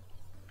issue.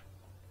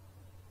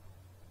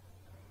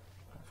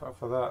 Fuck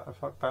for that.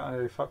 I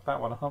nearly fucked that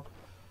one up.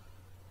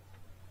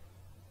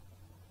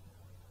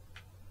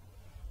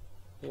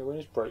 Yeah, when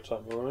is break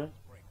time, Rory?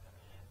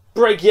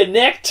 Break your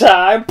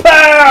necktie!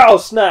 Pow!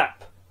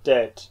 Snap!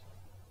 Dead.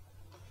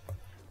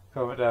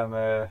 Comment down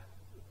there.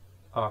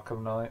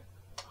 Arkham Knight.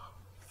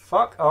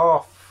 Fuck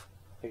off!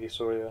 I think you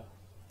saw you.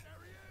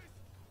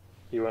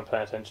 You weren't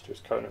paying attention to his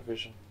cone of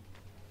vision.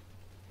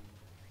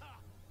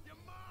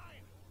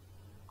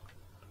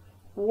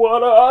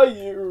 What are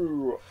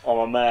you? I'm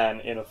a man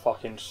in a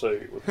fucking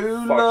suit. What the Who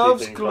fuck do you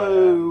loves think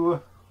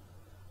glue?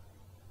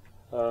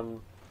 I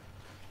am?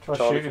 Try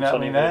Charlie shooting from at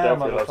Sunny me now,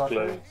 Philadelphia loves motherfucker.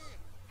 glue.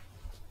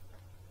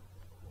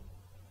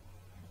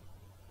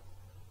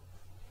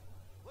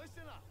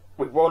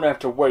 We won't have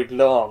to wait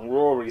long.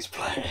 Rory's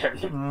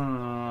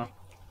playing.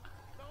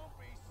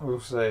 We'll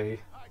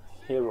see.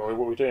 Yeah, Rory,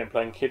 what are we doing?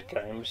 Playing kid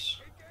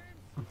games?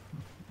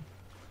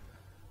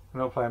 We're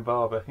not playing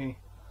Barber.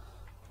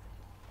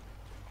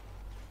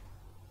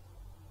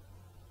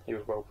 He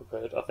was well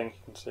prepared. I think you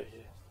can see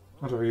here.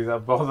 I don't think he's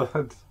that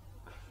bothered.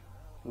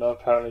 No,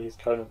 apparently his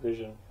cone of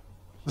vision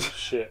is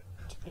shit.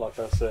 Like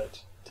I said,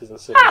 it is a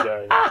silly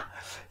game.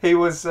 He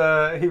was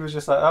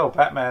just like, oh,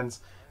 Batman's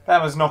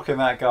knocking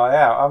that guy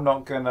out. I'm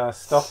not gonna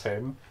stop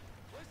him.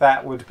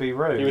 That would be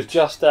rude. He was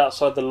just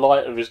outside the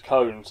light of his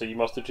cone, so you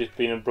must have just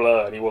been in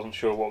blur and he wasn't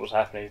sure what was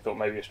happening. He thought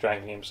maybe he was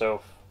strangling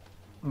himself.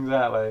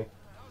 Exactly.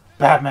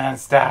 Batman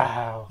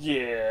style.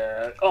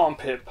 Yeah,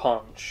 armpit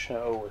punch.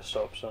 That always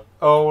stops him.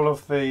 All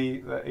of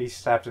he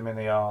stabbed him in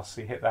the arse.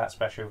 He hit that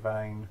special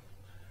vein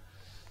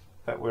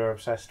that we're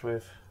obsessed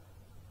with.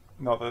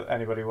 Not that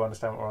anybody will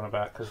understand what we're on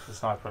about because the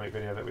Sniper Elite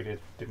video that we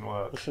didn't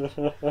work.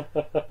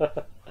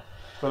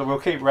 But we'll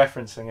keep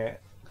referencing it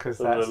because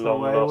that's the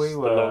way we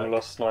work. The long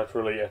lost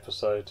Sniper Elite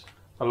episode.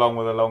 Along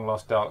with the long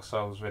lost Dark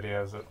Souls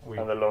videos that we.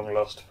 And the long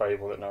lost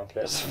Fable that no one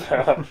cares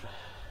about.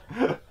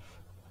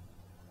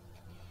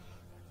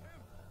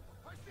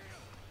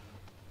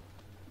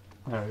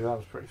 No, that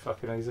was pretty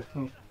fucking easy.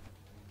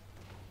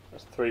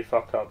 That's 3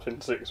 fuck ups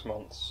in 6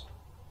 months.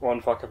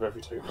 1 fuck up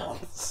every 2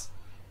 months.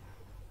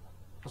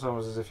 It's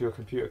almost as if your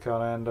computer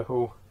can't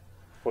handle.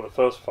 Well, the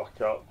first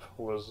fuck up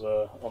was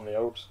on the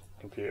old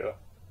computer.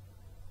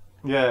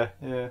 Yeah.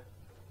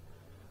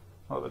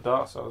 Not the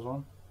Dark Souls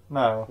one.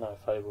 No,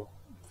 Fable.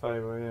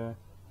 Fable. Yeah.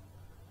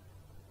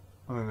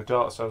 I mean, the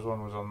Dark Souls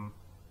one was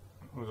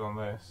on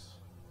this.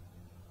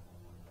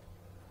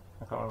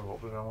 I can't remember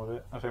what was wrong with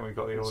it. I think we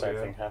got the audio. The same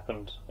thing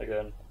happened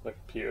again. The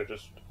computer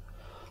just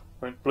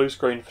went blue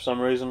screen for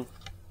some reason.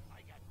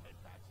 I got 10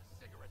 packs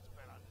of cigarettes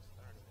spent on this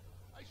Thursday.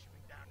 I should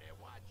be down there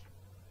watching.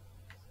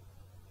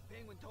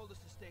 Penguin told us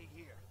to stay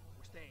here.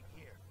 We're staying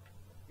here.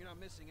 You're not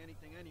missing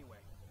anything anyway.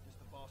 Just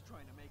the boss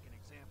trying to make an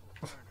example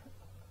of Turner.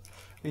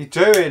 What are you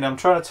doing? I'm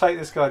trying to take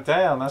this guy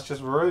down. That's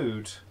just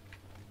rude.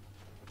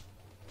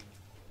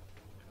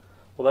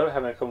 Well, they were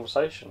having a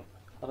conversation.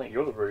 I think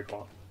you're the rude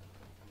one.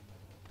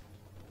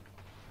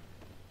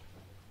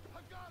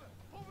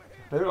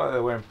 They look like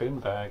they're wearing bin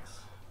bags.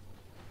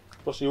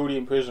 Plus, you're already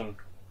in prison.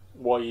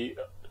 Why are you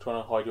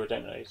trying to hide your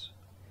identities?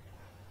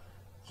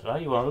 So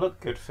you want to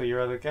look good for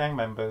your other gang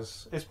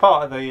members. It's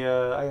part of the.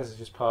 I guess it's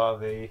just part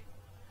of the.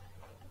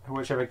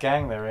 Whichever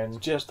gang they're in.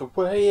 It's just the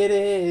way it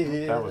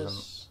is. That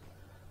wasn't.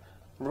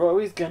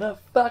 Roy's gonna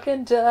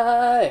fucking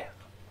die.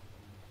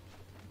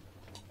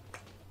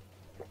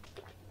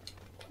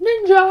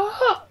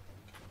 Ninja!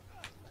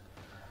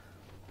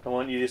 I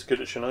want you this good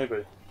at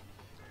Shinobi.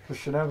 The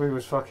Shinobi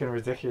was fucking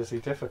ridiculously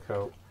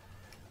difficult.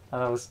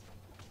 And I was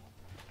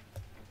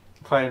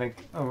playing,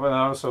 and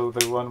also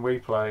the one we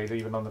played,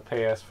 even on the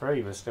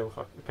PS3, was still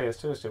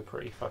PS2 was still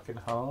pretty fucking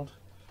hard.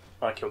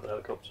 I killed the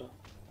helicopter.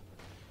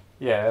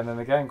 Yeah, and then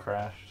the game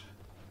crashed.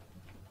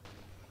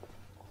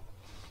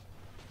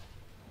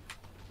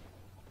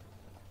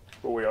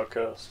 But we are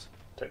cursed.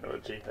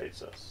 Technology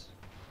hates us.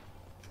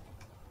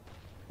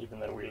 Even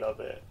though we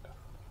love it.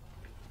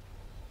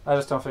 I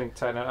just don't think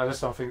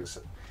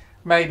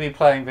maybe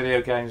playing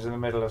video games in the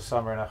middle of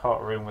summer in a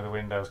hot room with the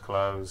windows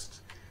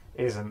closed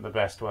isn't the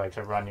best way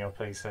to run your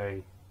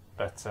PC.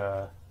 But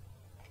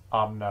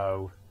I'm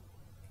no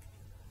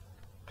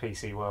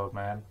PC world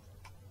man.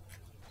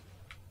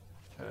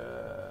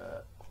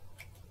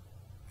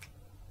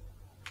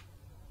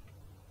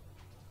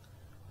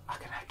 I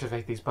can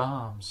activate these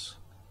bombs.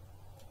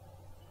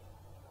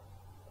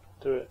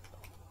 Do it.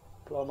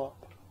 Blow 'em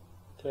up.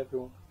 To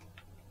everyone.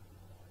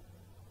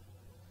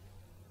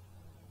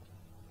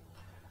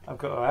 I've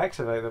got to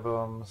activate the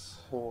bombs.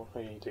 Or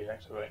are you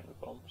deactivating the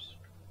bombs?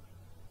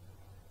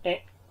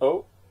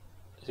 Oh!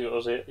 You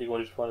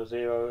wanted to find a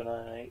 0 and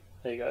an 8.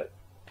 There you go.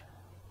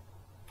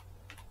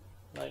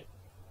 Mate,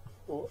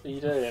 what are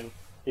you doing?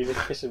 You're just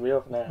pissing me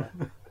off now.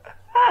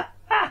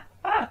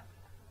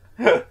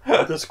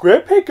 The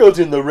square peg goes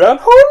in the round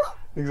hole?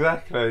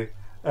 Exactly.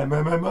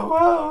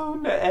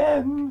 M-M-M-O-N.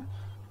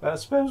 That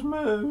spells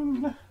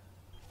moon. It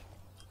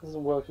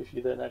doesn't work if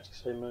you don't actually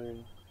say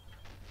moon.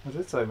 I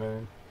did say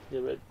moon.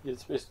 Yeah, but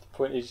it's the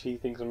point is he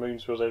thinks the moon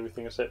spells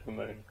everything except for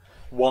moon.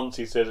 Once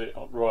he says it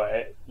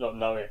right, not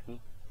knowing.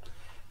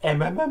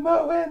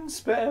 M-M-M-O-N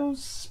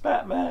spells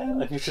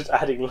Batman. And you're just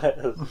adding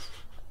letters.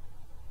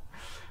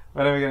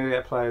 When are we going to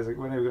get players?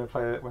 When are we going to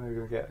play it? When are we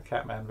going to get a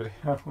Catman video?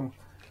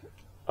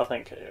 I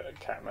think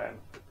Catman,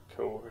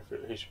 cool.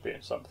 He should be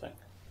in something.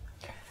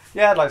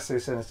 Yeah, I'd like to see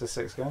Sinister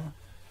Six go.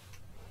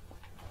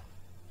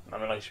 I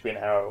mean, he should be in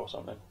Arrow or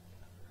something.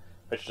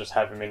 They should just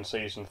have him in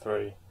season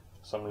 3.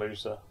 Some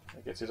loser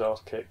that gets his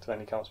ass kicked, then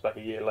he comes back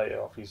a year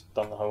later after he's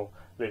done the whole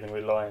Living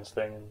with Lions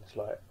thing, and it's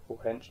like all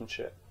hench and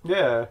shit.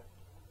 Yeah.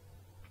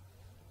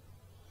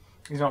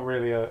 He's not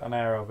really an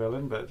Arrow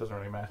villain, but it doesn't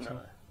really matter.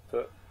 No,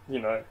 but you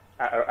know,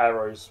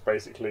 Arrow's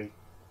basically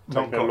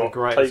Not taken got a the lot.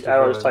 greatest of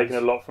Arrow's villains. taken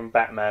a lot from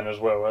Batman as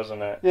well,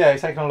 hasn't it? Yeah,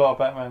 he's taken a lot of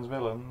Batman's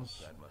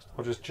villains,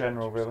 or just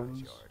general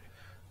villains.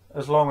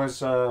 As long as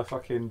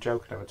fucking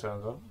Joker never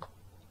turns up.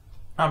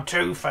 I'm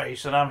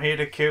Two-Face and I'm here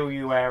to kill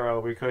you,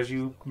 Arrow, because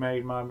you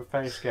made my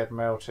face get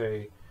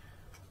melty.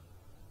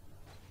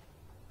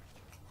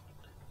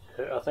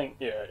 I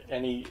think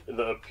any that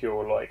are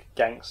pure like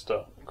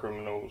gangster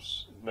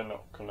criminals, they're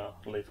not gonna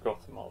leave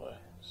Gotham, are they?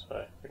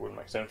 So it wouldn't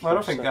make sense. Well,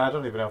 I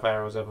don't even know if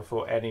Arrow's ever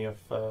fought any of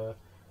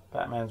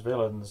Batman's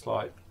villains,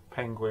 like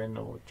Penguin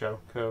or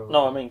Joker.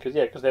 No, I mean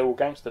because they're all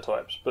gangster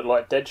types, but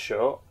like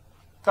Deadshot.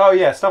 Oh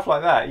yeah, stuff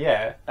like that.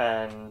 Yeah.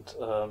 And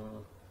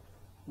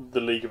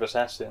the League of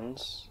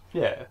Assassins.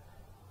 Yeah.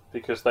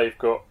 Because there's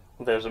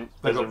a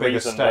bigger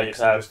reason stakes they'd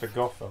than have just a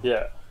Gotham.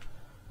 Yeah.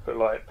 But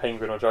like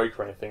Penguin or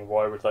Joker or anything,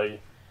 why would they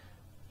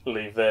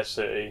leave their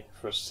city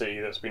for a city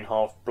that's been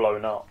half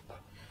blown up?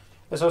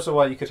 That's also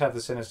why you could have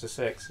the Sinister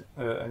Six,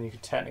 and you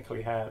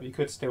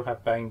could still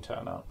have Bane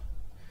turn up.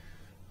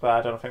 But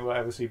I don't think we'll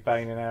ever see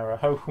Bane in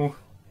Arrow.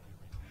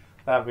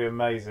 That'd be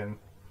amazing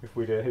if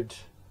we did.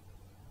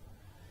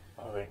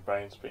 I think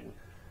Bane's been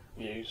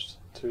used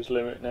to his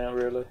limit now,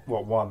 really.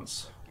 What,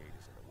 once?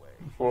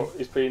 Well,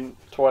 he's been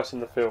twice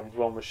in the films.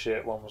 One was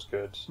shit, one was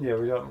good. Yeah,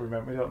 we don't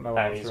remember. We don't know.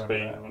 And he's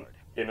been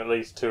in at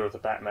least 2 of the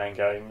Batman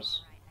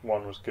games.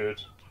 One was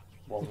good.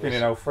 He's been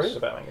in all 3 of the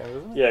Batman games,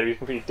 hasn't he? Yeah, he's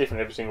completely different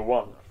in every single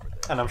one.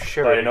 And I'm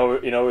sure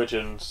Like in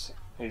Origins,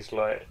 he's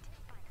like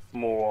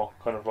more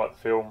kind of like the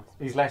film.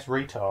 he's less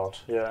retard.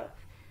 Yeah,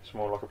 it's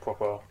more like a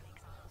proper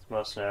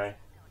mercenary.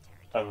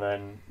 And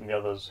then in the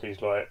others,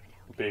 he's like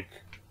a big,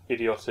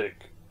 idiotic,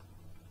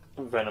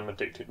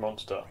 venom-addicted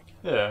monster.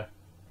 Yeah.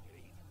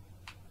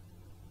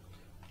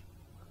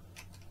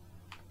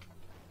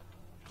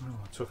 Oh,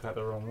 I took out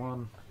the wrong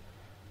one.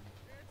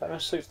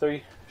 Batman suit's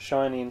very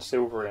shiny and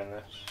silvery in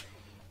this.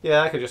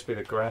 Yeah, that could just be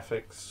the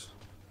graphics.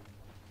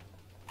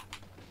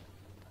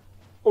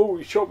 Oh,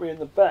 you shot me in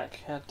the back.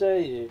 How dare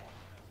you?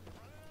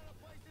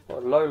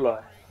 What a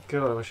lowlife.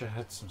 God, I wish I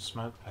had some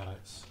smoke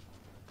pellets.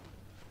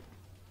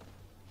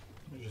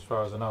 Which, as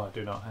far as I know, I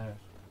do not have.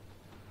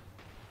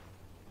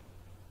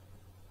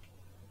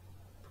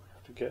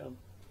 Have to get them.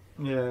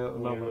 Yeah, at the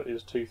moment.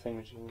 There's 2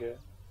 things you can get.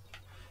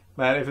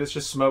 Man, if it's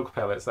just smoke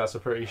pellets, that's a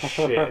pretty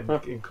shit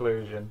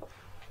inclusion.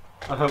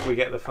 I hope we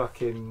get the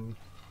fucking...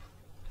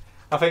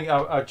 I think,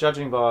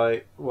 judging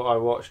by what I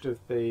watched of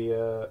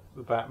the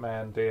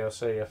Batman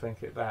DLC, I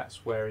think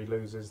that's where he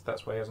loses.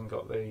 That's why he hasn't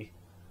got the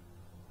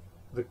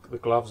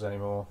gloves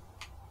anymore.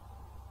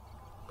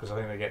 Because I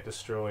think they get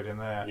destroyed in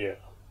there. Yeah.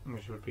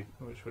 Which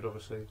would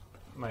obviously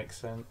make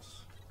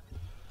sense.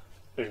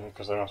 Even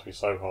because they must be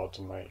so hard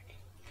to make.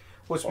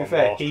 Well, to be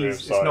fair,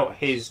 it's not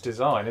his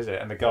design, is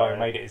it? And the guy who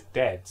made it is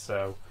dead,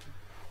 so.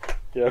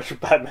 Yeah,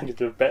 Batman could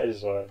do a better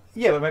design.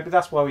 Yeah, but maybe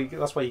that's why you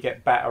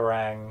get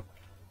Batarang.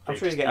 I'm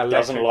sure you get He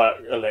doesn't like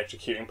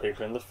electrocuting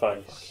people in the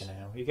face. You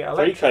know, you get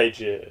 3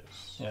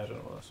 cages. Yeah, I don't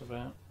know what that's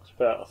about. It's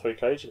about 3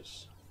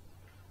 cages.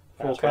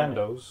 4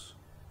 candles.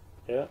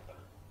 Yep.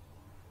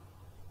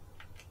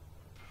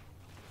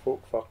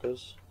 Fork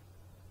fuckers.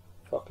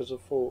 Fuckers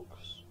of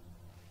forks.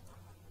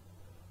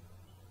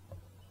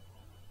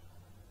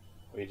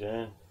 What are you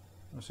doing?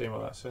 I'm seeing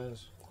what that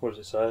says. What does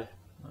it say?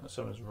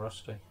 Something's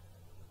rusty.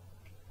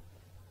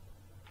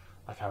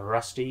 Like a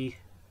rusty.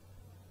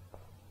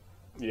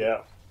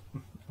 Yeah.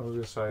 I was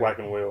going to say.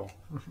 Wagon wheel.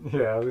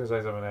 Yeah, I was going to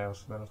say something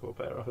else, and then I thought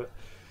better of it.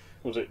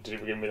 Did it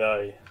begin with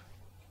A?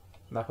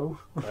 No.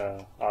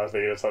 I was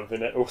thinking of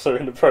something also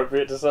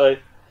inappropriate to say.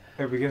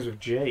 It begins with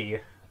G.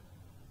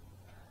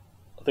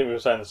 I think we were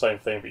saying the same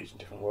thing but using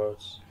different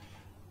words.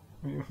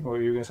 What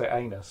were you going to say?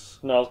 Anus?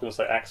 No, I was going to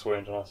say axe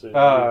wound and I said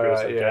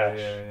right, gash. yeah,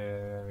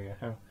 there we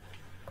go.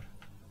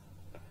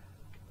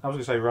 I was going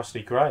to say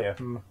rusty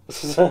Graham.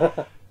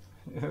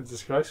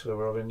 Disgraceful,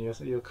 Robin.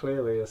 You're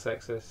clearly a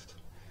sexist.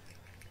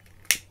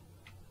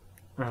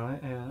 Right,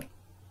 yeah.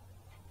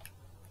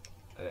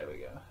 There we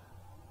go.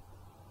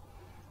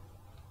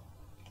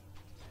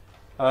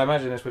 I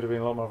imagine this would have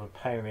been a lot more of a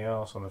pain in the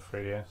arse on the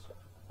 3DS.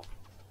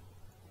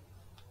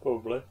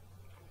 Probably.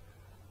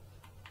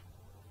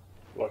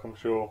 Like I'm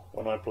sure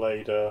when I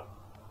played, I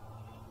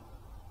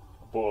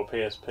bought a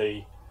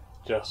PSP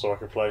just so I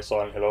could play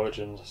Silent Hill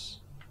Origins.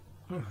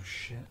 Oh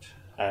shit.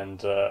 And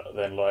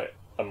then like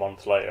a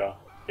month later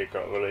it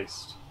got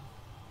released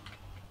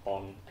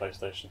on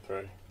PlayStation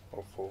 3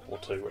 or 4 or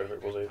 2, whatever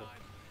it was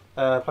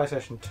either.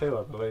 PlayStation 2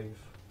 I believe.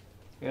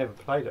 You never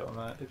played it on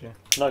that, did you?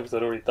 No, because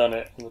I'd already done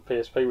it on the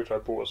PSP, which I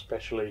bought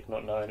especially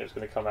not knowing it was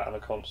going to come out on a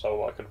console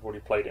that I could have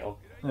already played it on.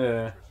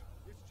 Yeah.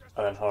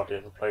 And then hardly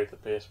ever played the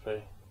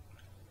PSP.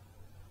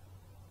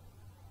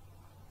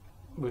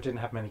 We didn't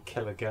have many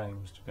killer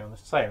games, to be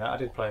honest. Saying that, I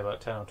did play about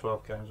 10 or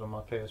 12 games on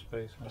my PSP.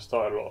 So. I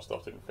started a lot of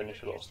stuff, didn't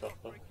finish a lot of stuff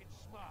though.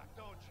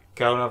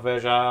 Kona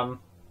Vision.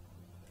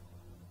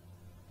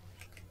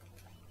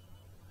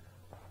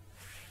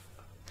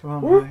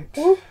 Come on,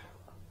 mate.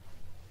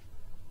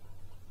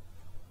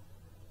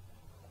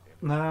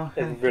 No.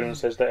 Every villain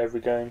says that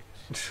every game.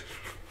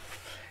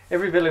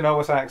 Every villain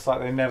always acts like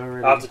they never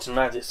really. After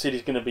tonight, the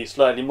city's going to be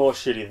slightly more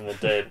shitty than the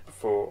dead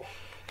before.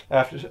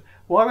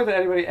 Why would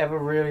anybody ever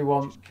really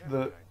want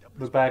the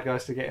bad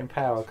guys to get in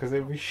power? Because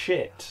it would be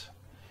shit.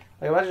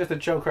 Like, imagine if the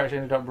Joker actually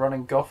ended up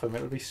running Gotham.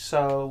 It would be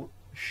so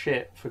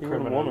shit for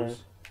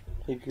criminals.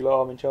 He'd be like,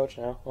 I'm in charge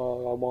now.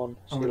 Oh, I won.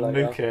 I'm going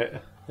to nuke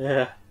it.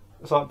 Yeah.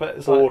 It's like, but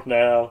it's bored like,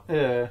 now.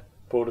 Yeah.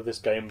 Bored of this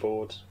game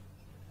board.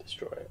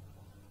 Destroy it.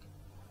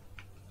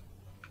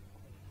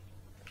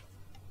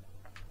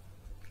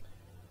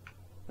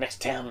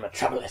 Next town,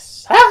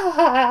 Metropolis.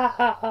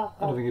 I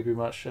don't think it'd be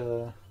much.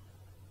 I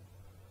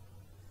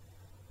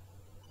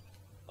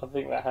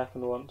think that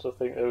happened once. I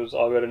think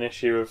I read an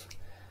issue of.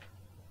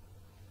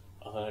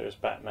 I don't know, it was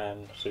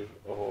Batman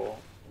or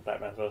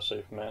Batman vs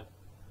Superman.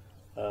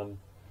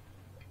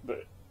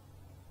 But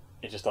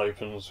it just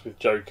opens with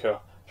Joker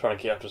trying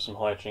to get up to some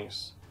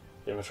hijinks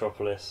in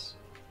Metropolis,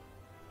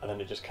 and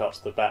then it just cuts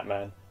to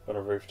Batman on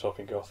a rooftop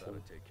in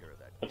Gotham.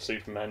 And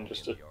Superman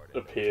just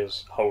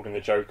appears holding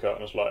the Joker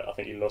and it's like, I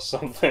think he lost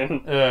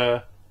something.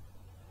 Yeah.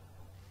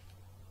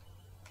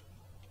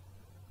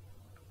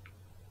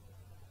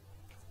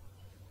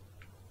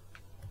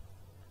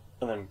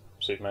 And then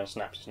Superman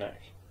snaps his neck.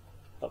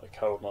 Like the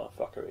cold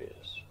motherfucker he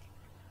is.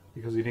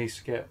 Because he needs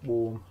to get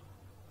warm.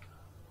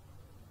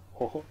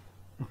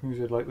 He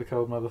said, like the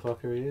cold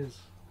motherfucker he is.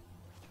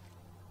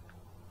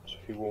 So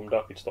if he warmed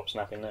up, he'd stop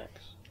snapping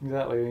necks.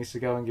 Exactly, he needs to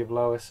go and give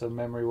Lois a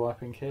memory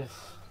wiping kiss.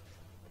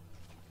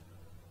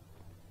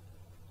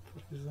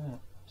 What is that?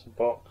 It's a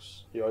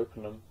box. You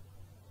open them.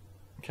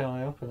 Can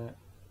I open it?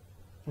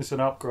 It's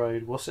an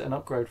upgrade. What's it an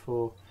upgrade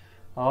for?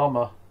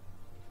 Armour.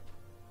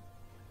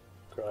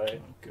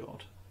 Great. Oh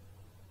god.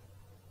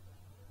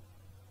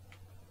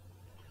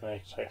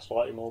 They take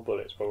slightly more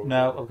bullets, probably.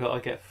 No, I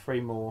get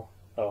 3 more.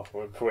 Oh,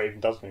 before it even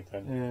does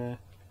anything. Yeah.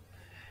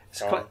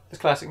 It's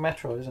classic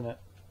Metroid, isn't it?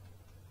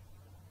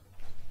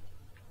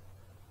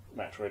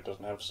 Metroid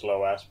doesn't have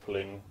slow ass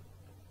pulling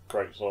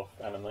grates off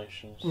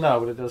animations. No,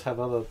 but it does have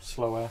other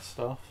slow ass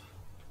stuff.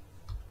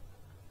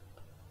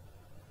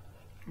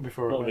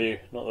 Before not the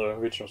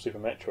original Super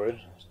Metroid.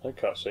 There's no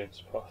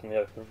cutscenes apart from the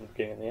opening, the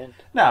beginning and the end.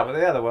 No, but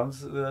the other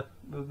ones, the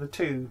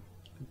 2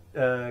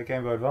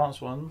 Game Boy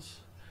Advance ones.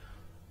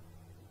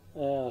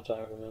 Yeah, I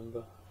don't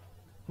remember.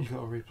 You've got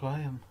to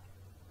replay them.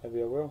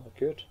 Maybe I will. I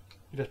could.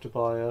 You'd have to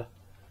buy a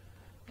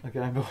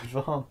Game Boy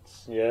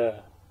Advance. Yeah,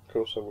 of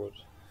course I would.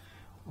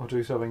 Or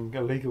do something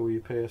illegal with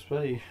your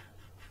PSP.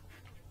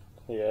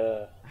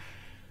 Yeah.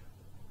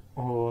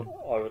 Or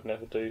I would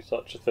never do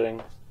such a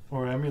thing.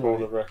 Or For emulate.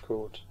 the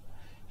record.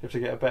 You have to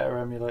get a better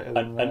emulator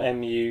than An that.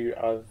 MU,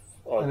 I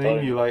An don't.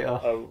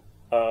 emulator.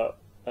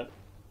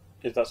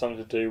 Is that something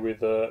to do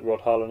with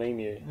Rod Harlan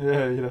Emu?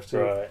 Yeah, you'd have to.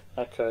 Right.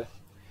 Okay.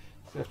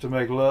 You have to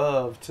make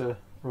love to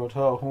Rod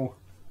Hull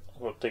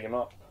We'll dig him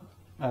up.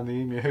 and the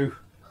emu.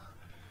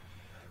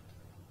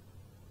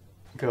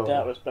 God.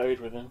 Doubtless buried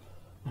with him.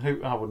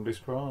 I wouldn't be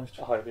surprised.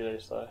 I hope he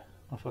is though.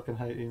 I fucking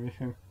hate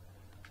emu.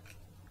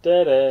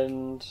 Dead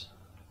end.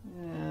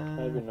 Yeah.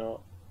 Maybe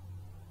not.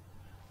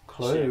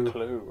 Clue. See a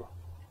clue.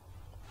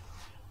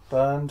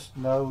 Burned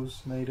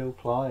nose needle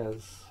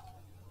pliers.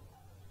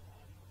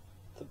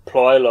 The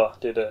Plyler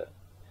did it.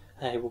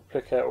 Hey, we'll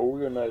pick out all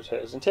your nose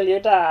hairs until you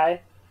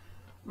die.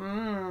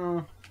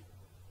 Mmm.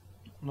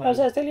 Nose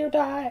hairs till you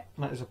die.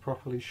 That is a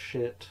properly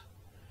shit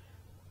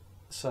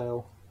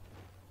sale.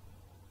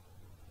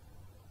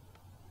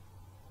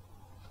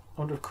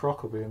 I wonder if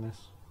Croc will be in this.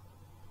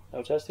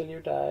 Nose hairs till you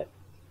die.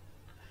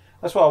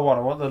 That's what I want.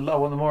 I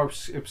want the more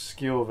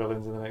obscure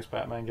villains in the next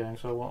Batman game.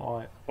 So I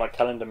want Like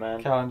Calendar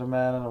Man. Calendar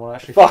Man, and I want to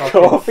actually Fuck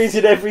off! He's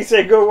in every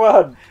single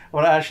one. I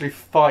want to actually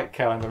fight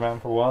Calendar Man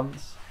for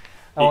once.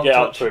 You get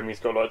up to him, he's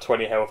got like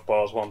 20 health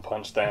bars, one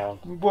punch down.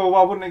 Well,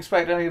 I wouldn't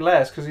expect any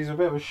less because he's a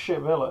bit of a shit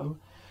villain.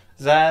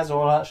 Zaz, I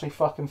want to actually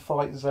fucking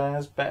fight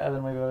Zaz better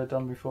than we've ever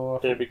done before.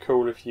 It'd be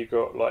cool if you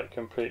got like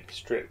completely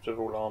stripped of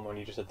all armour and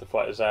you just had to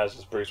fight Zaz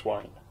as Bruce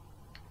Wayne.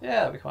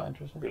 Yeah, that'd be quite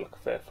interesting. It'd be like a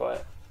fair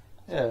fight.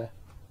 Yeah.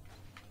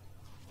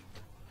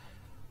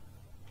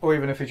 Or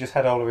even if he just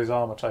had all of his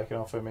armour taken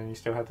off him and he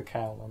still had the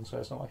cowl on, so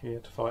it's not like he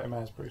had to fight him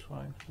as Bruce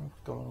Wayne.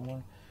 I've gone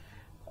away.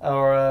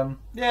 Or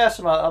yeah,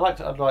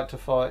 I'd like to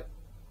fight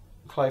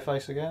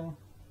Clayface again.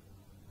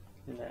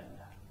 Nah.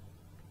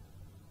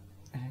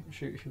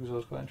 She was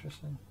always quite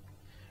interesting.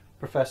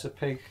 Professor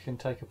Pig can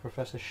take a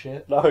professor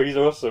shit. No, he's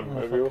awesome.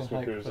 I It'd be fucking awesome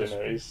if hate he was in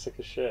Professor it. Pig. He's sick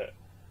as shit.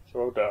 So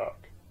all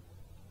dark.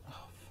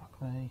 Oh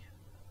fuck me.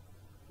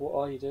 What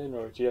are you doing,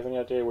 Rory? Do you have any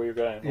idea where you're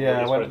going?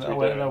 Yeah, I went in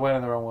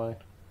in the wrong way.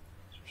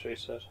 That's what she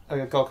said. I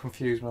got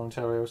confused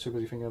momentarily. I was too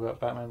busy thinking about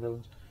Batman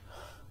villains.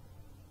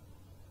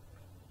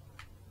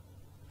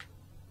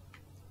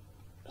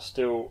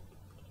 Still,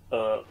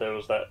 there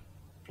was that,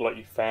 like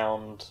you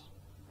found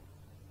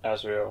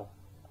Azrael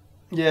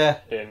Yeah.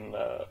 in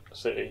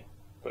City,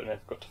 but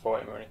never got to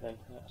fight him or anything.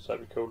 Yeah, so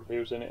it'd be cool if he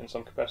was in it in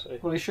some capacity.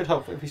 Well, he should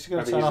help. If he's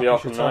going to Maybe turn he's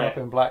up, the he should Arkham turn Knight. up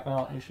in Black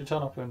Knight. He should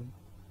turn up in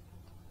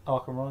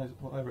Arkham Rise,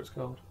 whatever it's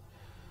called.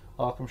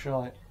 Arkham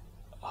Shite.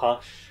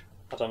 Hush.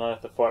 I don't know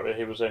if the fight where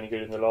he was any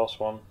good in the last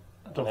one.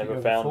 I I don't think never you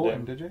ever found fought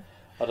him. did you?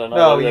 I don't know.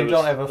 No, there you was,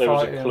 don't ever There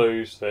was fight a him.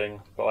 clues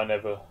thing, but I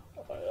never.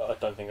 I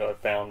don't think I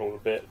found all the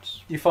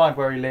bits. You find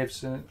where he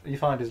lives, and you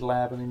find his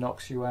lab, and he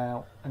knocks you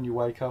out, and you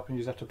wake up, and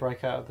you just have to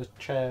break out of the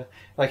chair.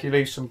 Like, you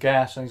leave some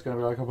gas, and he's going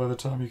to be like, oh, by the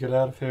time you get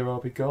out of here, I'll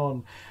be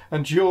gone,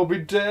 and you'll be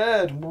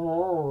dead,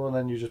 and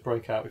then you just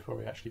break out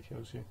before he actually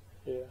kills you.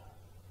 Yeah.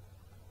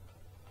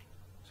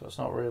 So it's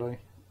not really...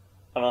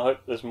 And I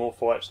hope there's more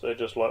fights that are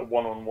just like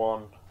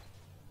one-on-one,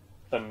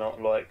 and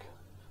not like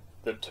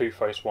the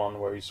Two-Face one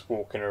where he's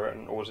walking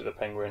around, or was it the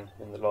Penguin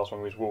in the last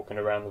one where he's walking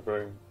around the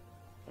room,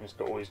 and he's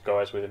got all these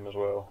guys with him as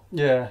well.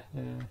 Yeah.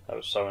 That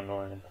was so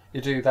annoying.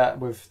 You do that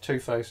with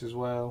Two-Face as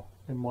well,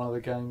 in one of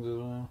the games as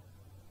well.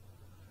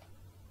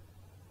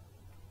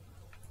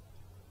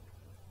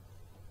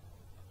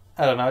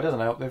 I don't know, it doesn't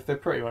help.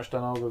 They've pretty much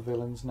done all the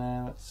villains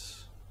now.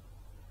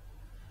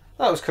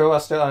 That was cool.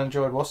 I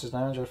enjoyed what's his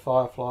name. I enjoyed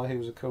Firefly. He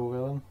was a cool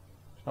villain.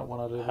 It's not one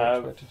I'd ever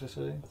expected to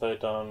see. Have they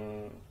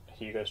done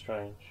Hugo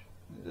Strange?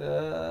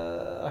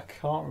 I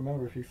can't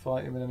remember if you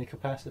fight him in any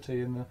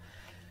capacity in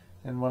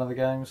one of the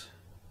games.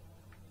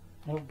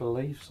 I don't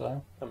believe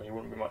so. I mean, it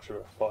wouldn't be much of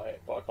a fight,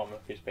 but I can't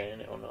remember if he's been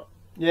in it or not.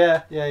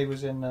 Yeah, he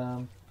was in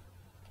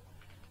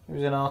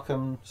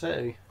Arkham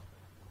City.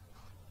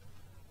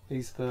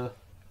 He's the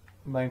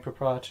main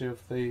proprietor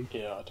of the...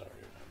 Yeah, I don't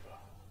really remember.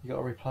 You got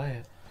to replay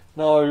it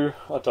No,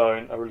 I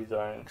don't. I really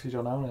don't. because you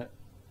don't own it.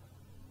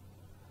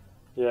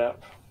 Yeah,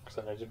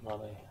 because I needed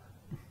money.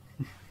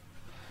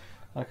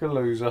 Like a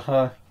loser,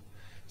 huh?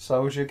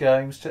 Sold your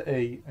games to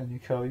eat, and you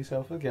call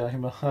yourself a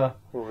gamer, huh?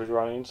 We're always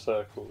running in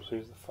circles.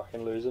 Who's the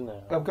fucking loser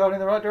now? I'm going in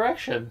the right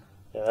direction.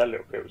 Yeah, that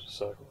little bit was a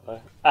circle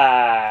though.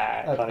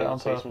 Ah! I did Can't it even on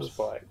see some purpose.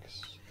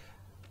 spikes.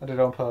 I did it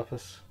on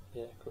purpose.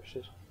 Yeah, of course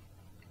you did.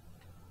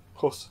 Of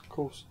course,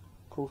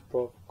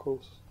 bro, of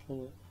course. Yeah,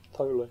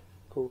 totally,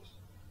 of course.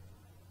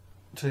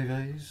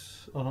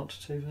 TVs or not to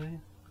TV?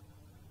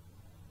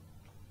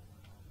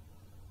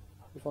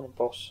 We find a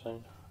boss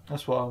soon.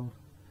 That's what I'm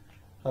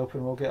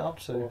hoping we'll get up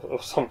to.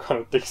 Or some kind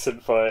of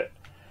decent fight.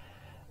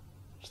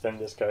 Just then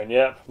just going,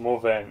 yep, more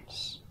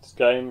vents. This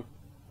game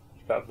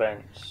is about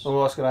vents. Well,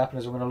 what's going to happen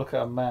is I'm going to look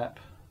at a map,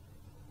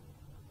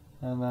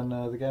 and then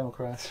the game will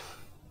crash.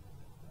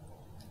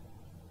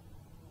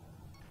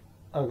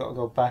 I've got to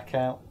go back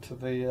out to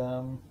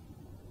the.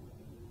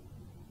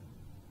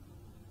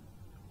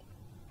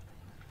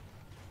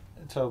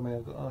 It told me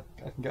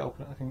I can get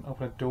open. I can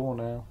open a door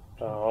now.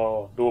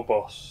 Oh, door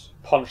boss.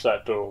 Punch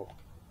that door.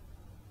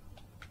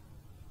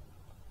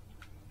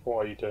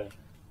 What are you doing?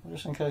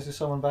 Just in case there's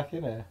someone back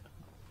in here.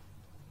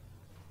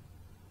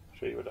 I'm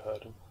sure you would have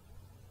heard him.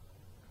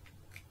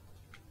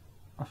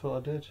 I thought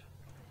I did.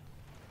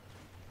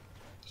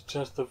 It's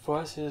just the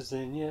voices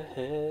in your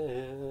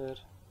head.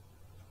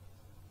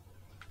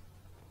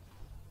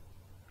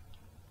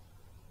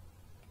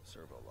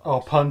 Servo locks. Oh,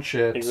 punch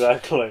it.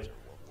 Exactly.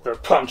 The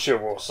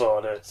punchable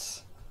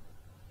sonnets.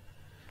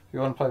 If you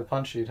want to play the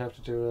punch, you'd have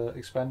to do a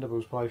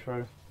Expendables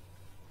playthrough.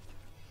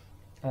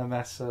 And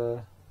that's,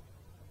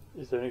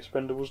 Is there an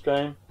Expendables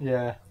game?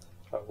 yeah,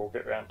 Oh, we'll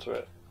get round to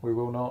it. we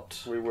will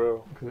not. We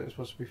will. Because it's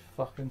supposed to be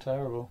fucking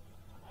terrible.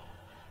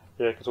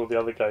 Yeah, because all the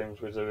other games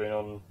we're doing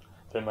on,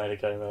 they made a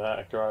game of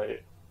that.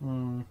 Great.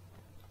 Hmm.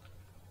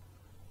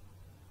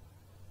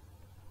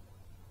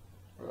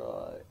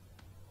 Right.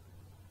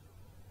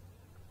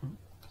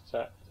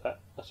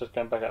 That's just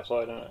going back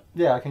outside, isn't it?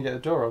 Yeah, I can get the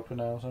door open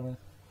now or something.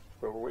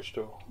 Well, which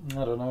door?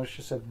 I don't know, it's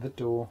just said the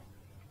door.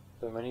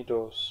 There are many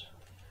doors.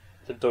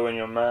 The door in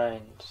your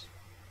mind.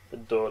 The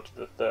door to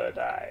the third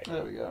eye.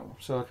 There we go.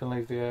 So I can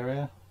leave the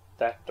area.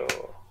 That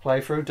door.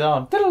 Playthrough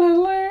done.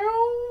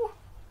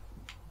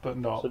 But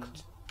not. So,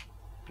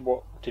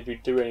 what did you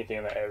do anything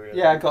in that area?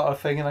 Yeah, I got a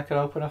thing and I can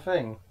open a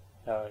thing.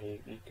 Oh, you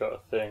got a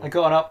thing. I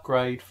got an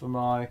upgrade for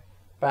my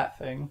bat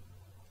thing.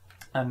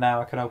 And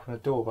now I can open a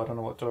door, but I don't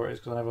know what door it is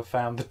because I never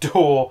found the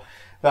door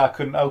that I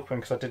couldn't open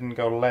because I didn't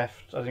go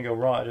left. I didn't go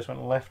right, I just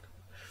went left.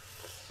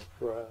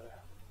 Right.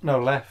 No,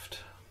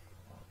 left.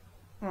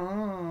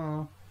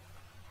 Mm.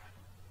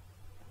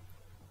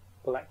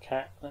 Black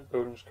Cat, that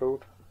building's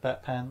called.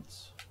 Bat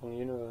pants. On the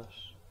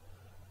universe.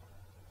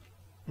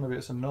 Maybe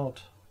it's a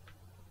nod.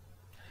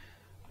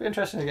 Be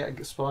interesting to get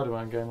a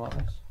Spider-Man game like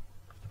this.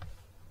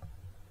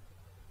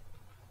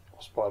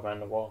 Spider-Man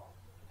Noir.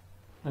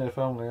 Yeah, if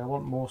only. I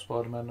want more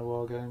Spider-Man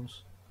Noir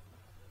games.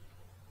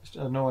 It's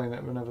annoying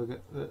that we never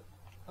get that.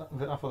 I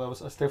thought that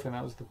was. I still think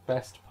that was the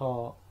best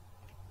part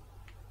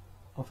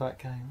of that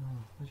game.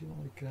 Oh, where do you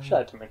want me to go?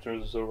 Shattered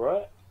Dimensions was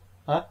alright.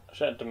 Huh?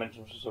 Shattered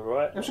Dimensions was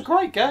alright. It was a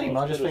great game.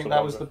 Not I as just good as think the that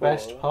one was the before,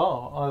 best yeah.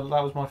 part.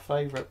 That was my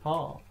favourite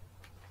part.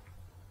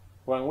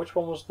 Well, which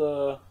one was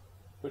that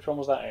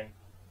in?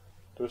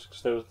 There was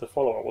the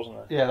follow-up, wasn't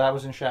there? Yeah, that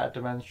was in Shattered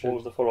Dimension. What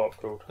was the follow-up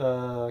called?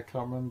 I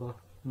can't remember.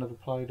 Never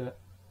played it.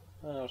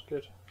 Oh, that was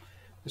good.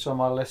 It's on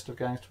my list of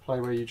games to play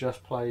where you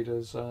just played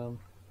as. You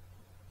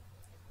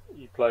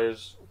play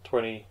as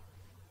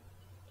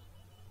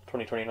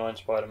 2029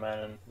 Spider-Man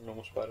and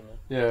normal Spider-Man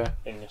Yeah,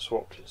 in your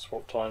swap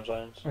time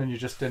zones. and you're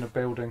just in a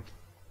building.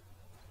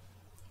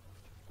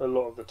 A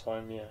lot of the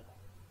time, yeah.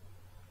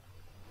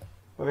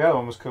 But the other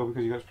one was cool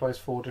because you got to play as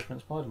 4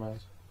 different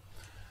Spider-Mans.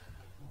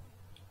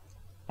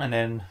 And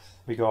then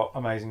we got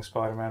Amazing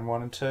Spider-Man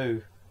 1 and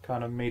 2,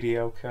 kind of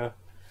mediocre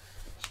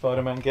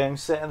Spider-Man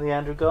games set in the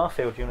Andrew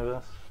Garfield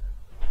universe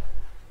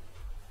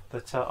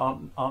that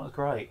aren't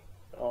great.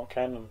 Aren't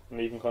canon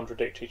and even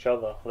contradict each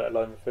other, let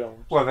alone the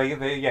films. Well,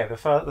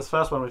 the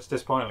first one was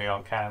disappointingly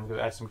aren't canon because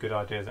it had some good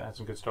ideas, it had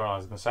some good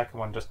storylines, and the second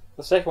one just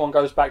The second one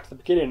goes back to the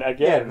beginning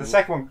again. the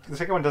second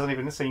one doesn't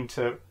even seem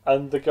to.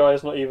 And the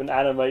guy's not even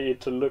animated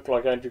to look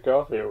like Andrew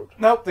Garfield.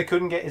 Nope, they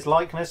couldn't get his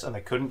likeness and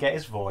they couldn't get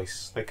his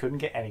voice. They couldn't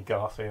get any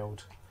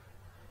Garfield.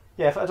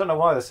 Yeah, I don't know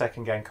why the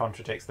second game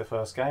contradicts the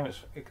first game.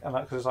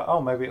 Because it's like,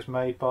 oh, maybe it's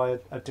made by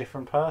a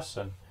different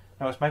person.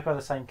 No, it's made by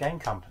the same game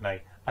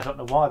company. I don't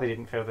know why they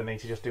didn't feel the need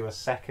to just do a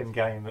second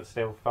game that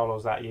still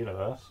follows that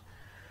universe.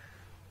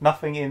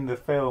 Nothing in the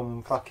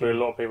film fucking. But a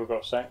lot of people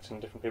got sacked and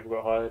different people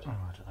got hired. Oh,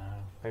 I don't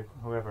know.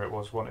 Whoever it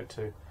was wanted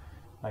to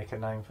make a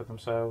name for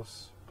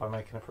themselves by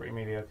making a pretty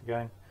mediocre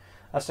game.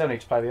 I still need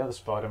to play the other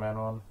Spider-Man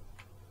one.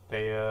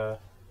 The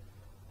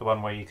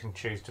one where you can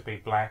choose to be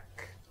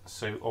black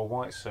suit or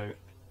white suit.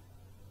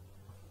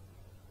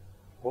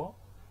 What?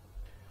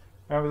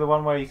 Remember the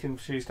one where you can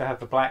choose to have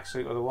the black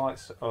suit or the white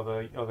or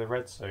the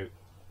red suit?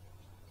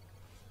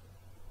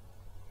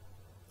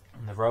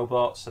 And the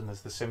robots and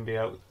there's the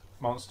symbiote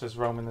monsters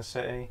roaming the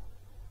city.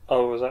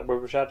 Oh, was that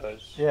Web of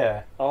Shadows?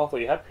 Yeah. Oh, I thought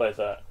you had played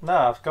that. No,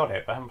 I've got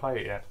it, but I haven't played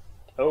it yet.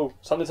 Oh,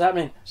 something's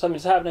happening!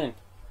 Something's happening!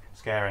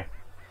 Scary.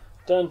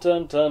 Dun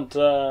dun dun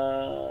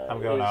dun!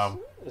 I'm going home.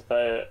 Is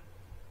that it?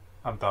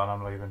 I'm done,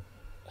 I'm leaving.